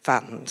scheme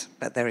fund.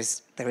 But there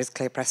is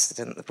clear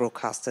precedent. The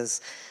broadcasters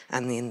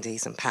and the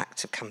indies and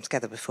PACT have come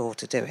together before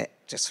to do it,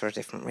 just for a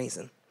different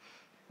reason.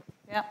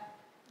 Yeah,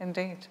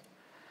 indeed.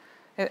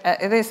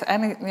 It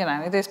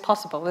is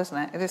possible,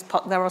 isn't it?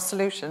 There are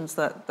solutions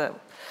that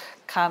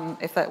can,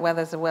 where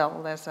there's a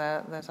will, there's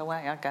a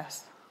way, I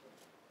guess.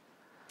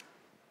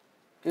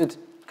 Good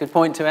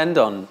point to end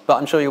on. But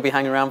I'm sure you'll be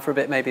hanging around for a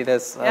bit. Maybe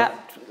there's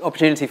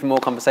opportunity for more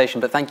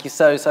conversation. But thank you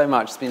so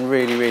much. It's been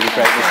really, really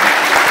great listening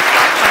to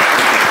you.